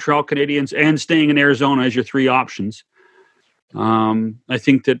Flames, the Montreal Canadiens, and staying in Arizona as your three options, I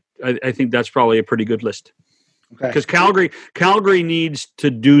think that's probably a pretty good list. Because Calgary needs to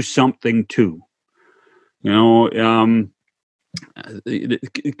do something too.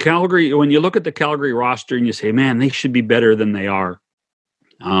 Calgary. When you look at the Calgary roster and you say, "Man, they should be better than they are,"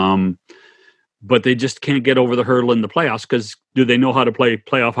 but they just can't get over the hurdle in the playoffs because do they know how to play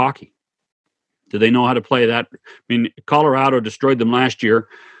playoff hockey? Do they know how to play that? I mean, Colorado destroyed them last year.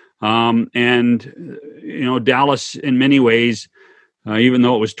 And Dallas in many ways, even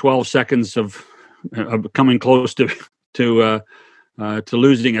though it was 12 seconds of coming close to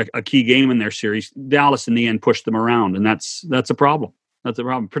losing a key game in their series, Dallas in the end pushed them around. And that's a problem. That's a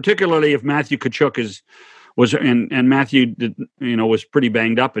problem, particularly if Matthew Tkachuk was Matthew was pretty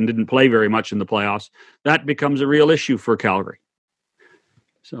banged up and didn't play very much in the playoffs. That becomes a real issue for Calgary.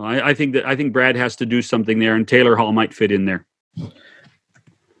 So I think Brad has to do something there, and Taylor Hall might fit in there.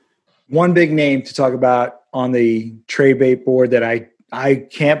 One big name to talk about on the trade bait board that I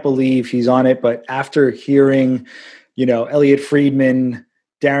can't believe he's on it, but after hearing, Elliot Friedman,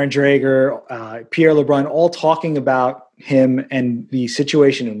 Darren Dreger, Pierre LeBrun all talking about him and the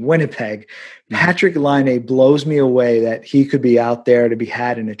situation in Winnipeg, Patrik Laine blows me away that he could be out there to be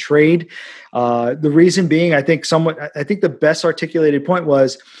had in a trade. The reason being, I think the best articulated point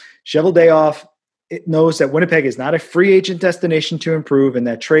was Cheveldayoff knows that Winnipeg is not a free agent destination to improve, and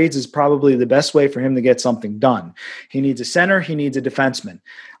that trades is probably the best way for him to get something done. He needs a center. He needs a defenseman.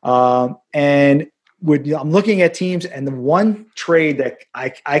 I'm looking at teams, and the one trade that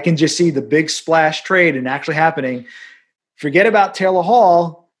I can just see the big splash trade and actually happening, forget about Taylor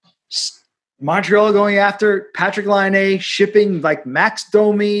Hall, Montreal going after Patrik Laine, shipping like Max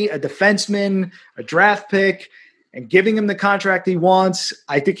Domi, a defenseman, a draft pick, and giving him the contract he wants.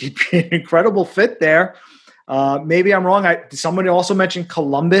 I think he'd be an incredible fit there. Maybe I'm wrong. Somebody also mentioned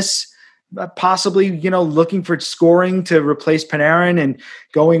Columbus, possibly, looking for scoring to replace Panarin and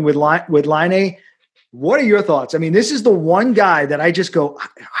going with Laine. What are your thoughts? I mean, this is the one guy that I just go,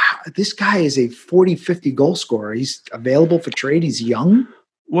 this guy is a 40, 50 goal scorer. He's available for trade. He's young.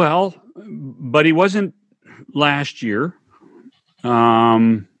 Well, but he wasn't last year.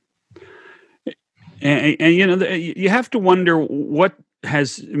 And you have to wonder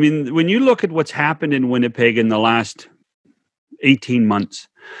when you look at what's happened in Winnipeg in the last 18 months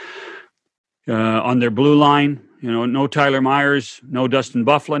on their blue line, no Tyler Myers, no Dustin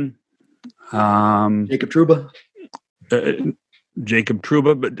Byfuglien, Jacob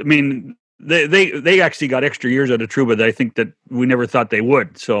Trouba, but I mean, they actually got extra years out of Trouba that I think that we never thought they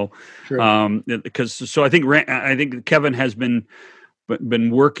would. So, I think Kevin has been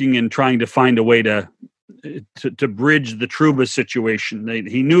working and trying to find a way to bridge the Trouba situation.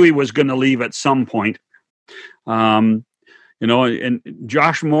 He knew he was going to leave at some point. And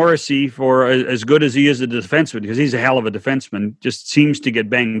Josh Morrissey, for as good as he is a defenseman, because he's a hell of a defenseman, just seems to get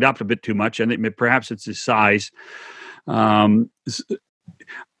banged up a bit too much. I think perhaps it's his size.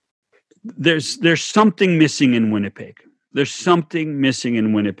 There's something missing in Winnipeg.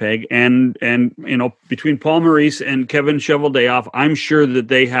 And between Paul Maurice and Kevin Cheveldayoff, I'm sure that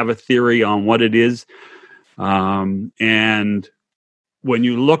they have a theory on what it is. And when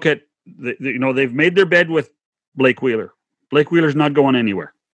you look at they've made their bed with Blake Wheeler. Blake Wheeler's not going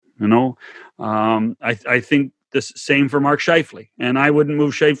anywhere. I think the same for Mark Scheifele, and I wouldn't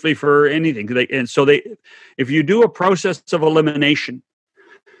move Scheifele for anything. If you do a process of elimination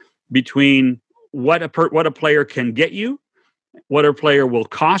between what a player can get you, what a player will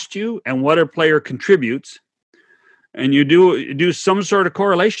cost you, and what a player contributes, and you do some sort of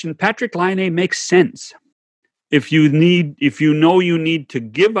correlation, Patrik Laine makes sense. If you know you need to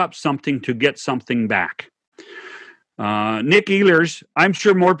give up something to get something back. Nick Ehlers, I'm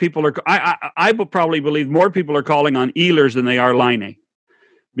sure more people are. I will probably believe more people are calling on Ehlers than they are Laine,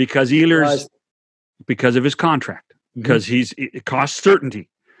 because Ehlers, because of his contract, because it costs certainty.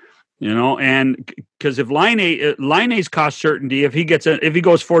 And because if Laine's cost certainty, if he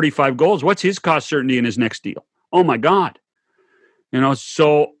goes 45 goals, what's his cost certainty in his next deal? Oh my God.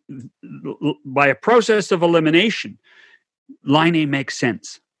 So by a process of elimination, Laine makes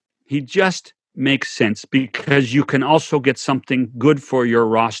sense. He just makes sense because you can also get something good for your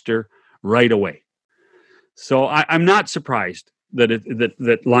roster right away. So I'm not surprised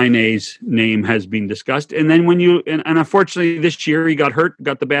that Laine's name has been discussed. And then and unfortunately this year he got hurt,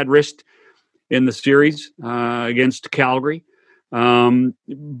 got the bad wrist in the series against Calgary.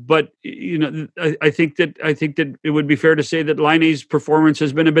 But I think that it would be fair to say that Laine's performance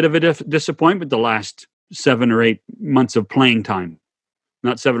has been a bit of a disappointment the last 7 or 8 months of playing time.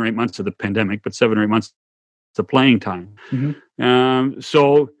 Not 7 or 8 months of the pandemic, but 7 or 8 months of playing time.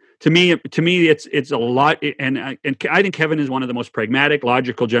 So to me, it's a lot, and I think Kevin is one of the most pragmatic,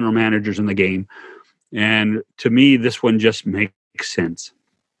 logical general managers in the game, and to me, this one just makes sense.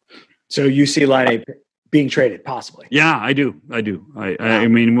 So you see Laine being traded, possibly? Yeah, I do. I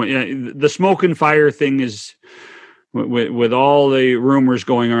mean, the smoke and fire thing is with all the rumors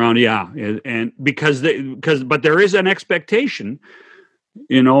going around. Yeah, and but there is an expectation.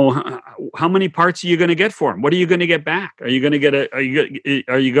 How many parts are you going to get for him? What are you going to get back? Are you going to get are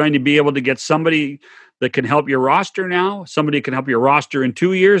you going to be able to get somebody that can help your roster now? Somebody can help your roster in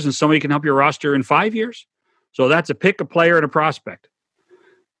 2 years, and somebody can help your roster in 5 years. So that's a pick, a player, and a prospect.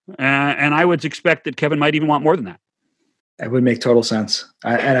 And I would expect that Kevin might even want more than that. That would make total sense.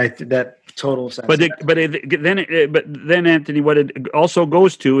 That total sense. But then Anthony, what it also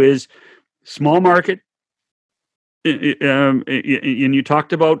goes to is small market. And you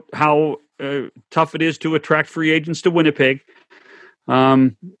talked about how tough it is to attract free agents to Winnipeg,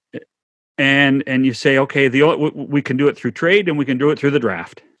 and you say, okay, we can do it through trade and we can do it through the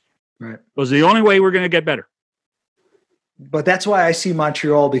draft. Right. Those are the only way we're going to get better. But that's why I see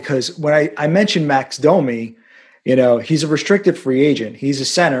Montreal, because when I mentioned Max Domi, He's a restricted free agent. He's a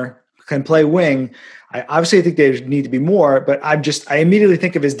center, can play wing. I obviously think there need to be more, but I immediately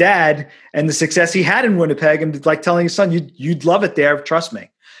think of his dad and the success he had in Winnipeg, and like telling his son, you'd love it there. Trust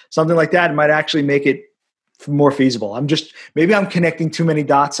me. Something like that might actually make it more feasible. Maybe I'm connecting too many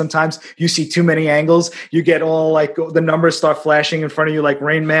dots. Sometimes you see too many angles. You get all like the numbers start flashing in front of you like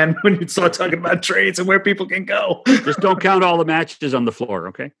Rain Man when you start talking about trades and where people can go. Just don't count all the matches on the floor,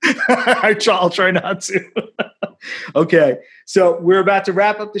 okay? I'll try not to. Okay. So we're about to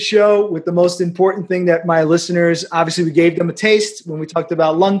wrap up the show with the most important thing that my listeners, obviously we gave them a taste when we talked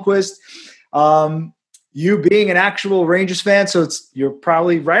about Lundqvist. You being an actual Rangers fan, so you're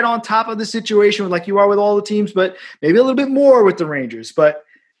probably right on top of the situation like you are with all the teams, but maybe a little bit more with the Rangers. But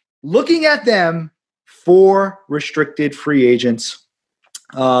looking at them, 4 restricted free agents,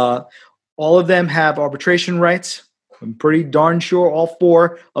 all of them have arbitration rights. I'm pretty darn sure all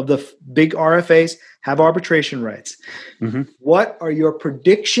 4 of the big RFAs have arbitration rights. Mm-hmm. What are your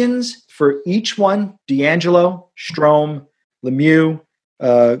predictions for each one? DeAngelo, Strome, Lemieux,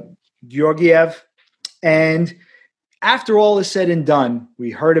 Georgiev. And after all is said and done, we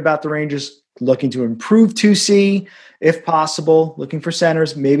heard about the Rangers looking to improve 2C, if possible, looking for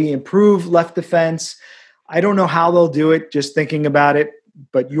centers, maybe improve left defense. I don't know how they'll do it, just thinking about it.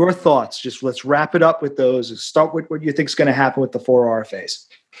 But your thoughts, just let's wrap it up with those. Start with what you think is going to happen with the 4 RFAs.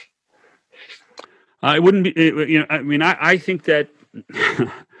 It wouldn't be, I think that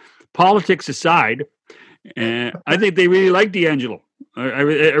politics aside, I think they really like DeAngelo.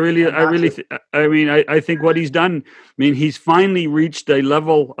 I think what he's done, he's finally reached a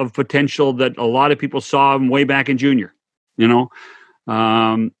level of potential that a lot of people saw him way back in junior, and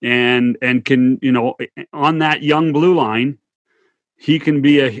can, on that young blue line, he can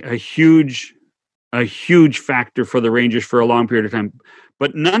be a huge factor for the Rangers for a long period of time.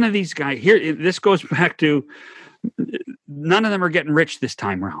 But none of these guys here, this goes back to, none of them are getting rich this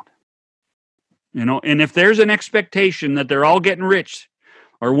time around. And if there's an expectation that they're all getting rich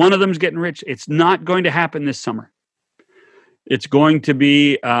or one of them's getting rich, it's not going to happen this summer. It's going to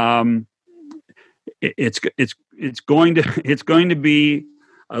be it's going to be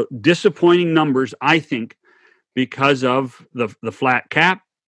disappointing numbers, I think, because of the flat cap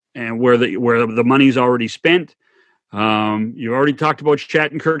and where the money's already spent. You already talked about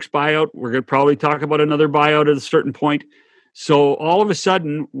Shattenkirk's buyout. We're going to probably talk about another buyout at a certain point. So all of a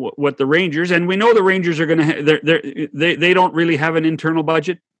sudden, what the Rangers, and we know the Rangers are going to, they don't really have an internal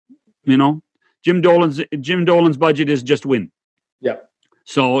budget. Jim Dolan's budget is just win. Yeah.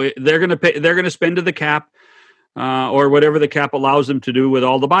 So they're going to pay. They're going to spend to the cap, or whatever the cap allows them to do with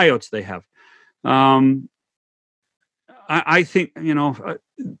all the buyouts they have. I think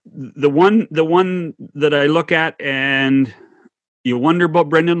the one that I look at and you wonder about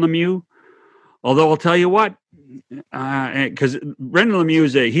Brendan Lemieux. Although I'll tell you what. Because Brendan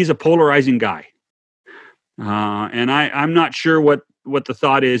Lemieux he's a polarizing guy, and I'm not sure what the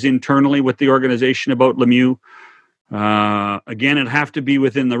thought is internally with the organization about Lemieux. Again, it'd have to be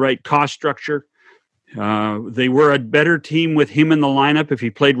within the right cost structure. They were a better team with him in the lineup if he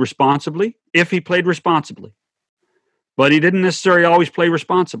played responsibly. But he didn't necessarily always play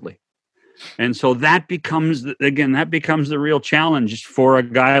responsibly, and so that becomes the real challenge for a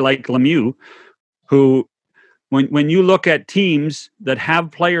guy like Lemieux, who. When you look at teams that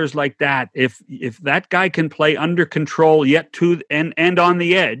have players like that, if that guy can play under control yet and on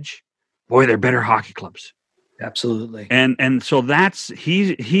the edge, boy, they're better hockey clubs. Absolutely. And so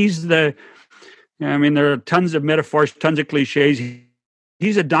he's the. There are tons of metaphors, tons of cliches.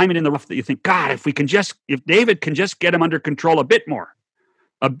 He's a diamond in the rough that you think, God, if David can just get him under control a bit more,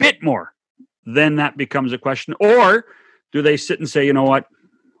 then that becomes a question. Or do they sit and say, you know what,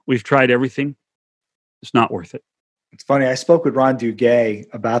 we've tried everything. It's not worth it. It's funny. I spoke with Ron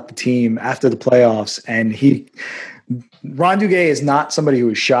Duguay about the team after the playoffs, and Ron Duguay is not somebody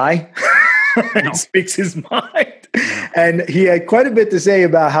who is shy. He speaks his mind. And he had quite a bit to say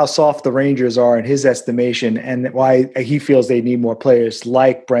about how soft the Rangers are in his estimation and why he feels they need more players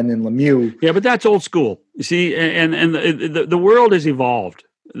like Brendan Lemieux. Yeah, but that's old school. You see, and the world has evolved.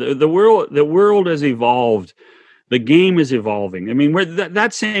 The world has evolved. The game is evolving.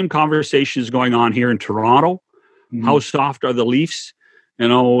 That same conversation is going on here in Toronto. Mm-hmm. How soft are the Leafs? Where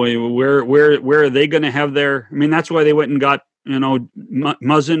are they going to have their? That's why they went and got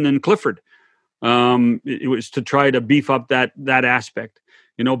Muzzin and Clifford. It was to try to beef up that aspect.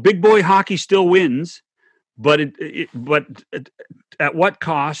 Big boy hockey still wins, but at what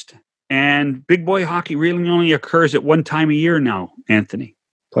cost? And big boy hockey really only occurs at one time a year now, Anthony.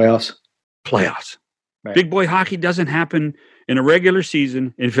 Playoffs. Right. Big boy hockey doesn't happen in a regular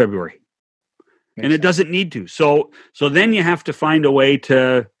season in February. and it doesn't need to. So then you have to find a way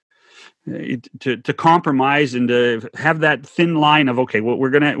to compromise and to have that thin line of, okay, well, we're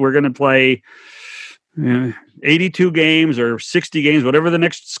gonna play 82 games or 60 games, whatever the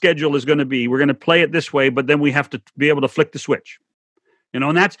next schedule is going to be. We're going to play it this way, but then we have to be able to flick the switch.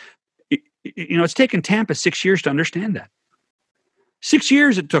 And that's, it's taken Tampa 6 years to understand that. 6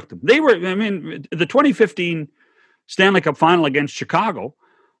 years it took them. The 2015 Stanley Cup final against Chicago,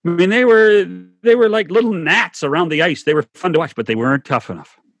 they were like little gnats around the ice. They were fun to watch, but they weren't tough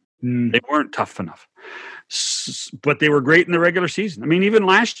enough. They weren't tough enough. But they were great in the regular season. Even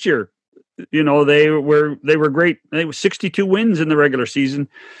last year, they were great. They were 62 wins in the regular season,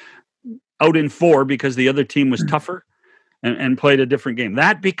 out in 4 because the other team was tougher and played a different game.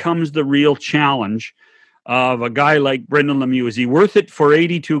 That becomes the real challenge of a guy like Brendan Lemieux. Is he worth it for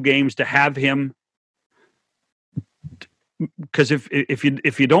 82 games to have him? Because if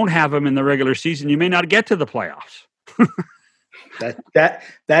you don't have him in the regular season, you may not get to the playoffs. That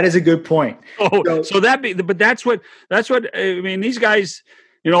is a good point. But that's what these guys.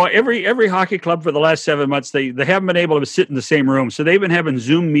 Every hockey club for the last 7 months, they haven't been able to sit in the same room. So they've been having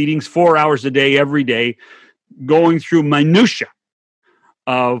Zoom meetings 4 hours a day, every day, going through minutia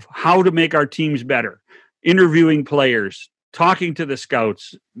of how to make our teams better, interviewing players, talking to the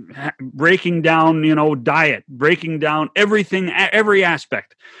scouts, breaking down, diet, breaking down everything, every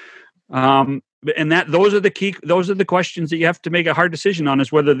aspect. And those are the questions that you have to make a hard decision on,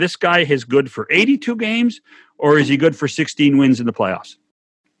 is whether this guy is good for 82 games or is he good for 16 wins in the playoffs?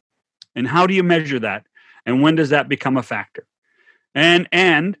 And how do you measure that? And when does that become a factor?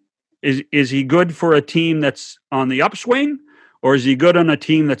 And is he good for a team that's on the upswing, or is he good on a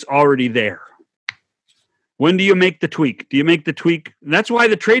team that's already there? When do you make the tweak? Do you make the tweak? That's why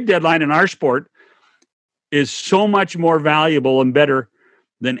the trade deadline in our sport is so much more valuable and better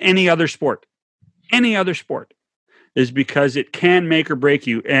than any other sport. Any other sport is because it can make or break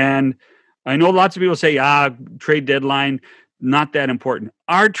you. And I know lots of people say, trade deadline, not that important.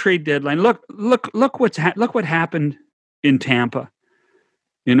 Our trade deadline. Look what happened in Tampa.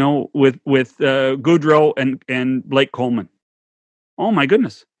 With Goudreau and Blake Coleman. Oh my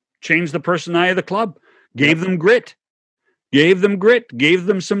goodness! Changed the personality of the club. Gave them grit. Gave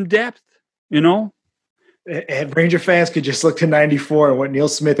them some depth. And Ranger fans could just look to '94 and what Neil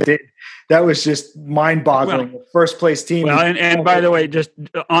Smith did. That was just mind-boggling. Well, first place team. Well, and by the way, just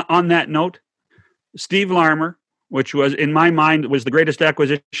on that note, Steve Larmer, which was, in my mind, was the greatest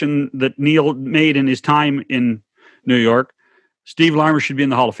acquisition that Neil made in his time in New York. Steve Larmer should be in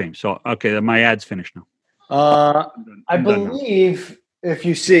the Hall of Fame. So, okay, my ad's finished now. I believe, if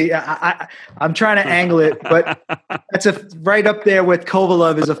you see, I'm trying to angle it, but that's right up there with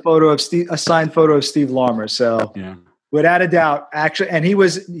Kovalev is a signed photo of Steve Larmer. So, yeah. Without a doubt, actually, and he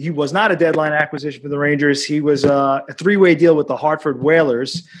was not a deadline acquisition for the Rangers. He was a 3-way deal with the Hartford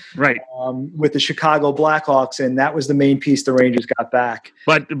Whalers, right? With the Chicago Blackhawks, and that was the main piece the Rangers got back.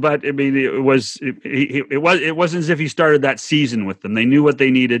 But it wasn't as if he started that season with them. They knew what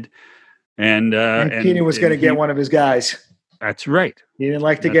they needed, and Keenan was going to get one of his guys. That's right. He didn't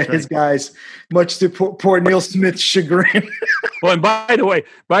like to get his guys, much to poor Neil Smith's chagrin. Well, and by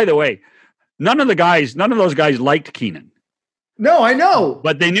the way. None of those guys liked Keenan. No, I know.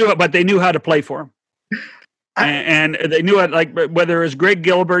 But they knew how to play for him. And they knew it, like, whether it was Greg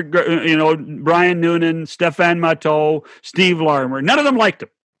Gilbert, Brian Noonan, Stefan Matteau, Steve Larmer. None of them liked him.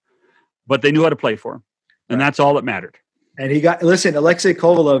 But they knew how to play for him. And that's all that mattered. And Alexei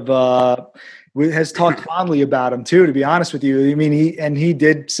Kovalev has talked fondly about him too, to be honest with you. He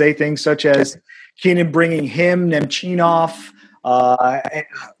did say things such as Keenan bringing him, Nemchinov,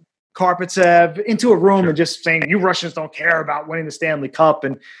 Karpatsev into a room and just saying, you Russians don't care about winning the Stanley Cup,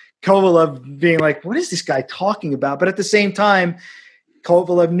 and Kovalev being like, what is this guy talking about? But at the same time,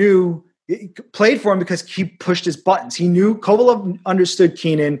 Kovalev played for him because he pushed his buttons. Kovalev understood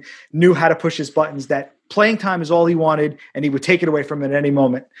Keenan, knew how to push his buttons, that playing time is all he wanted, and he would take it away from him at any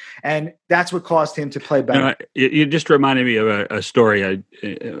moment. And that's what caused him to play better. You just reminded me of a story.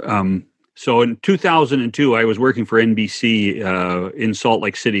 So in 2002, I was working for NBC in Salt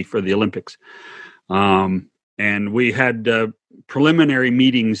Lake City for the Olympics. And we had preliminary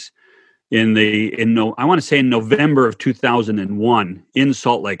meetings in November of 2001 in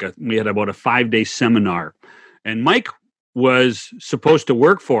Salt Lake. We had about a 5-day seminar. And Mike was supposed to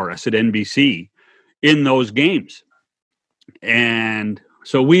work for us at NBC in those games. And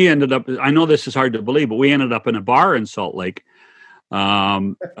so we ended up, I know this is hard to believe, but we ended up in a bar in Salt Lake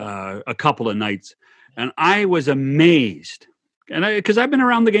a couple of nights, and I was amazed, because I've been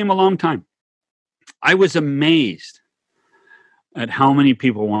around the game a long time. I was amazed at how many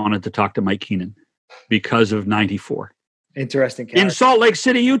people wanted to talk to Mike Keenan because of 94 Interesting character. in Salt Lake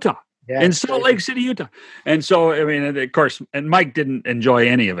City, Utah. Yeah, in Salt Lake City, Utah. And so, I mean, of course, and Mike didn't enjoy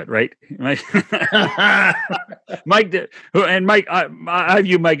any of it, right? Mike did. And Mike, I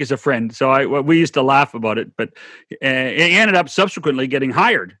view Mike as a friend. So we used to laugh about it, but he ended up subsequently getting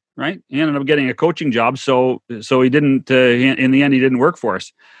hired, right? He ended up getting a coaching job. So he didn't, in the end, he didn't work for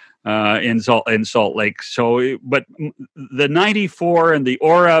us in Salt Lake. So, but the 94 and the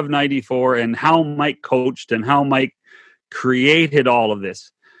aura of 94 and how Mike coached and how Mike created all of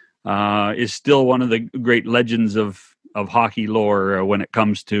this is still one of the great legends of hockey lore when it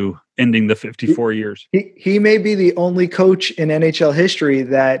comes to ending the 54 years. He may be the only coach in NHL history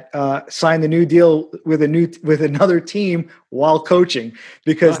that signed the new deal with another team while coaching,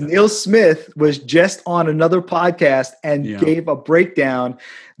 because Neil Smith was just on another podcast and gave a breakdown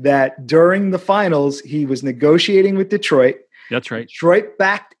that during the finals he was negotiating with Detroit. That's right. Detroit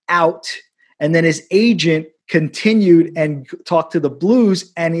backed out, and then his agent continued and talked to the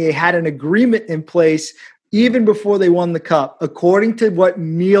Blues, and he had an agreement in place even before they won the cup, according to what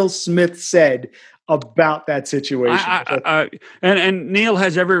Neil Smith said about that situation. And Neil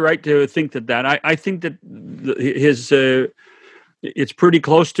has every right to think that. I think that his it's pretty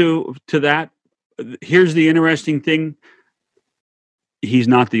close to that. Here's the interesting thing: he's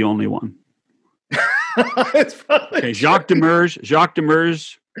not the only one. Okay, Jacques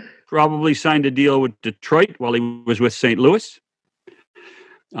Demers probably signed a deal with Detroit while he was with St. Louis.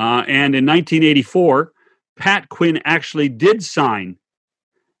 And in 1984, Pat Quinn actually did sign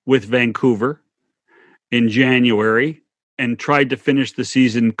with Vancouver in January and tried to finish the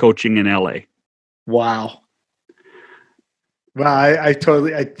season coaching in LA. Wow. Well, I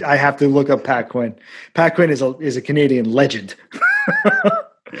have to look up Pat Quinn. Pat Quinn is a Canadian legend.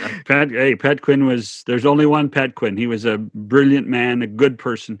 Pat Quinn there's only one Pat Quinn. He was a brilliant man, a good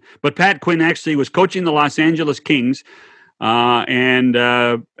person. But Pat Quinn actually was coaching the Los Angeles Kings. And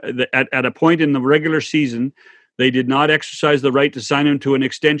at a point in the regular season, they did not exercise the right to sign him to an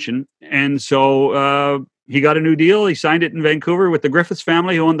extension. And so he got a new deal. He signed it in Vancouver with the Griffiths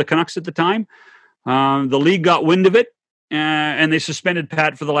family, who owned the Canucks at the time. The league got wind of it, and they suspended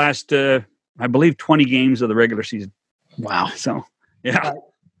Pat for the last, I believe, 20 games of the regular season. Wow. So, yeah.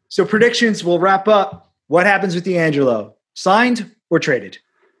 So predictions, we'll wrap up. What happens with D'Angelo? Signed or traded?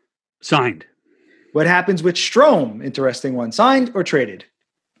 Signed. What happens with Strome? Interesting one. Signed or traded?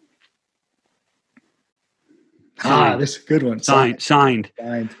 This is a good one. Signed.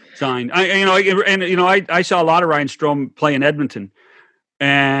 I saw a lot of Ryan Strome play in Edmonton,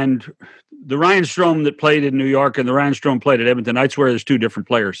 and the Ryan Strome that played in New York and the Ryan Strome played at Edmonton, I'd swear there's two different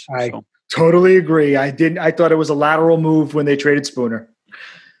players. I totally agree. I thought it was a lateral move when they traded Spooner.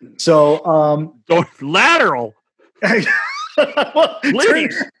 So, lateral. Please.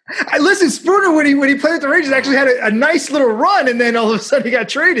 Listen, Spooner, when he played at the Rangers, actually had a nice little run, and then all of a sudden he got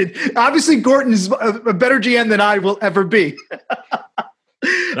traded. Obviously, Gorton is a better GM than I will ever be.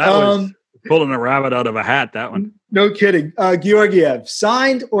 That was pulling a rabbit out of a hat, that one. No kidding. Georgiev,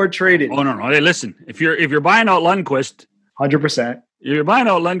 signed or traded? Oh, no. Hey, listen, if you're buying out Lundqvist, 100%. You're buying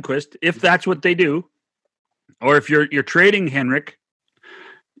out Lundqvist, if that's what they do, or if you're trading Henrik,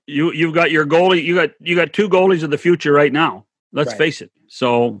 you've got your goalie. You got two goalies of the future right now. Let's face it.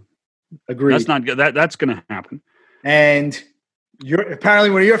 So, agreed. That's not good. That's going to happen. And apparently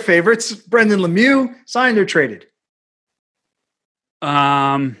one of your favorites, Brendan Lemieux, signed or traded?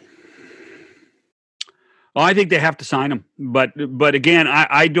 Well, I think they have to sign him, but again,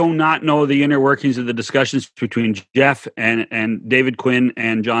 I do not know the inner workings of the discussions between Jeff and David Quinn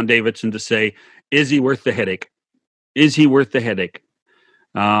and John Davidson to say, is he worth the headache? Is he worth the headache?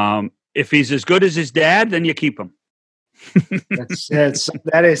 If he's as good as his dad, then you keep him.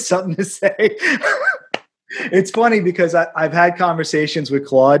 That is something to say. It's funny because I've had conversations with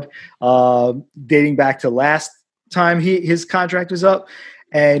Claude dating back to last time his contract was up.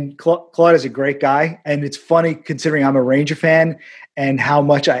 And Claude is a great guy. And it's funny considering I'm a Ranger fan and how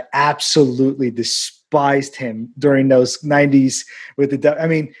much I absolutely despised him during those 90s with I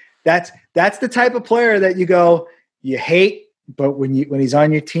mean, that's the type of player that you hate, but when he's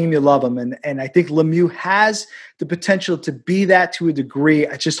on your team, you love him. And I think Lemieux has the potential to be that to a degree.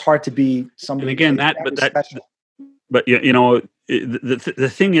 It's just hard to be somebody. And again, but the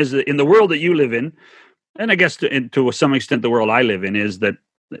thing is that in the world that you live in, and I guess to some extent the world I live in, is that,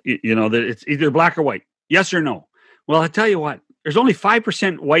 that it's either black or white. Yes or no. Well, I tell you what, there's only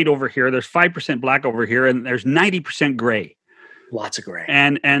 5% white over here. There's 5% black over here. And there's 90% gray. Lots of gray.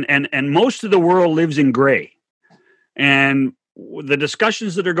 And most of the world lives in gray. And the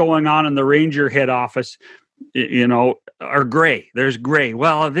discussions that are going on in the Ranger head office, are gray. There's gray.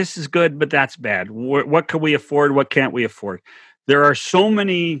 Well, this is good, but that's bad. What can we afford? What can't we afford? There are so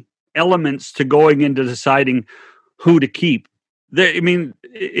many elements to going into deciding who to keep.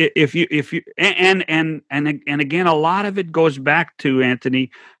 If you and again, a lot of it goes back to, Anthony,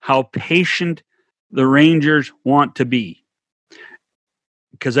 how patient the Rangers want to be.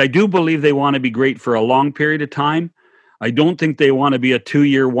 Because I do believe they want to be great for a long period of time. I don't think they want to be a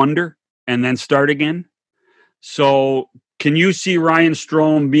 2-year wonder and then start again. So can you see Ryan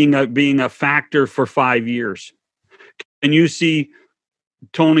Strome being a factor for 5 years? Can you see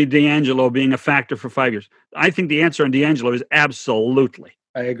Tony DeAngelo being a factor for 5 years? I think the answer on DeAngelo is absolutely.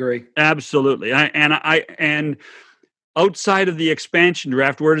 I agree. Absolutely. And outside of the expansion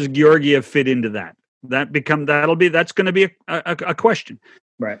draft, where does Georgiev fit into that? That's going to be a question.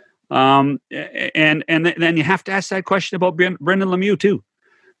 Right. And then you have to ask that question about Brendan Lemieux too.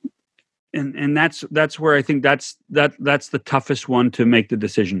 And that's where I think that's the toughest one to make the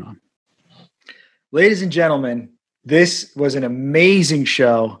decision on. Ladies and gentlemen, this was an amazing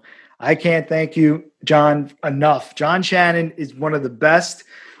show. I can't thank you, John, enough. John Shannon is one of the best.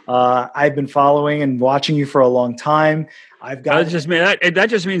 I've been following and watching you for a long time. That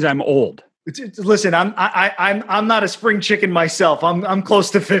just means I'm old. Listen, I'm not a spring chicken myself. I'm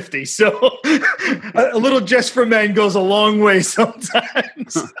close to 50, so a little just for men goes a long way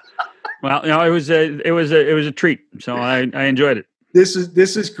sometimes. Well, it was a treat, so I enjoyed it. This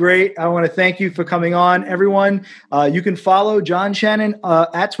is great. I want to thank you for coming on, everyone. You can follow John Shannon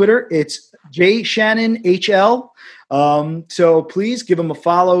at Twitter. It's JShannonHL. So please give him a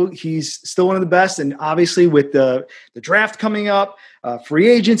follow. He's still one of the best, and obviously with the draft coming up, free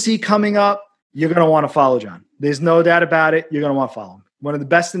agency coming up, you're going to want to follow John. There's no doubt about it. You're going to want to follow him. One of the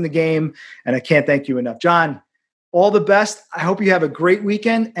best in the game, and I can't thank you enough. John, all the best. I hope you have a great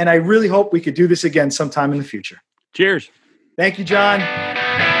weekend, and I really hope we could do this again sometime in the future. Cheers. Thank you, John.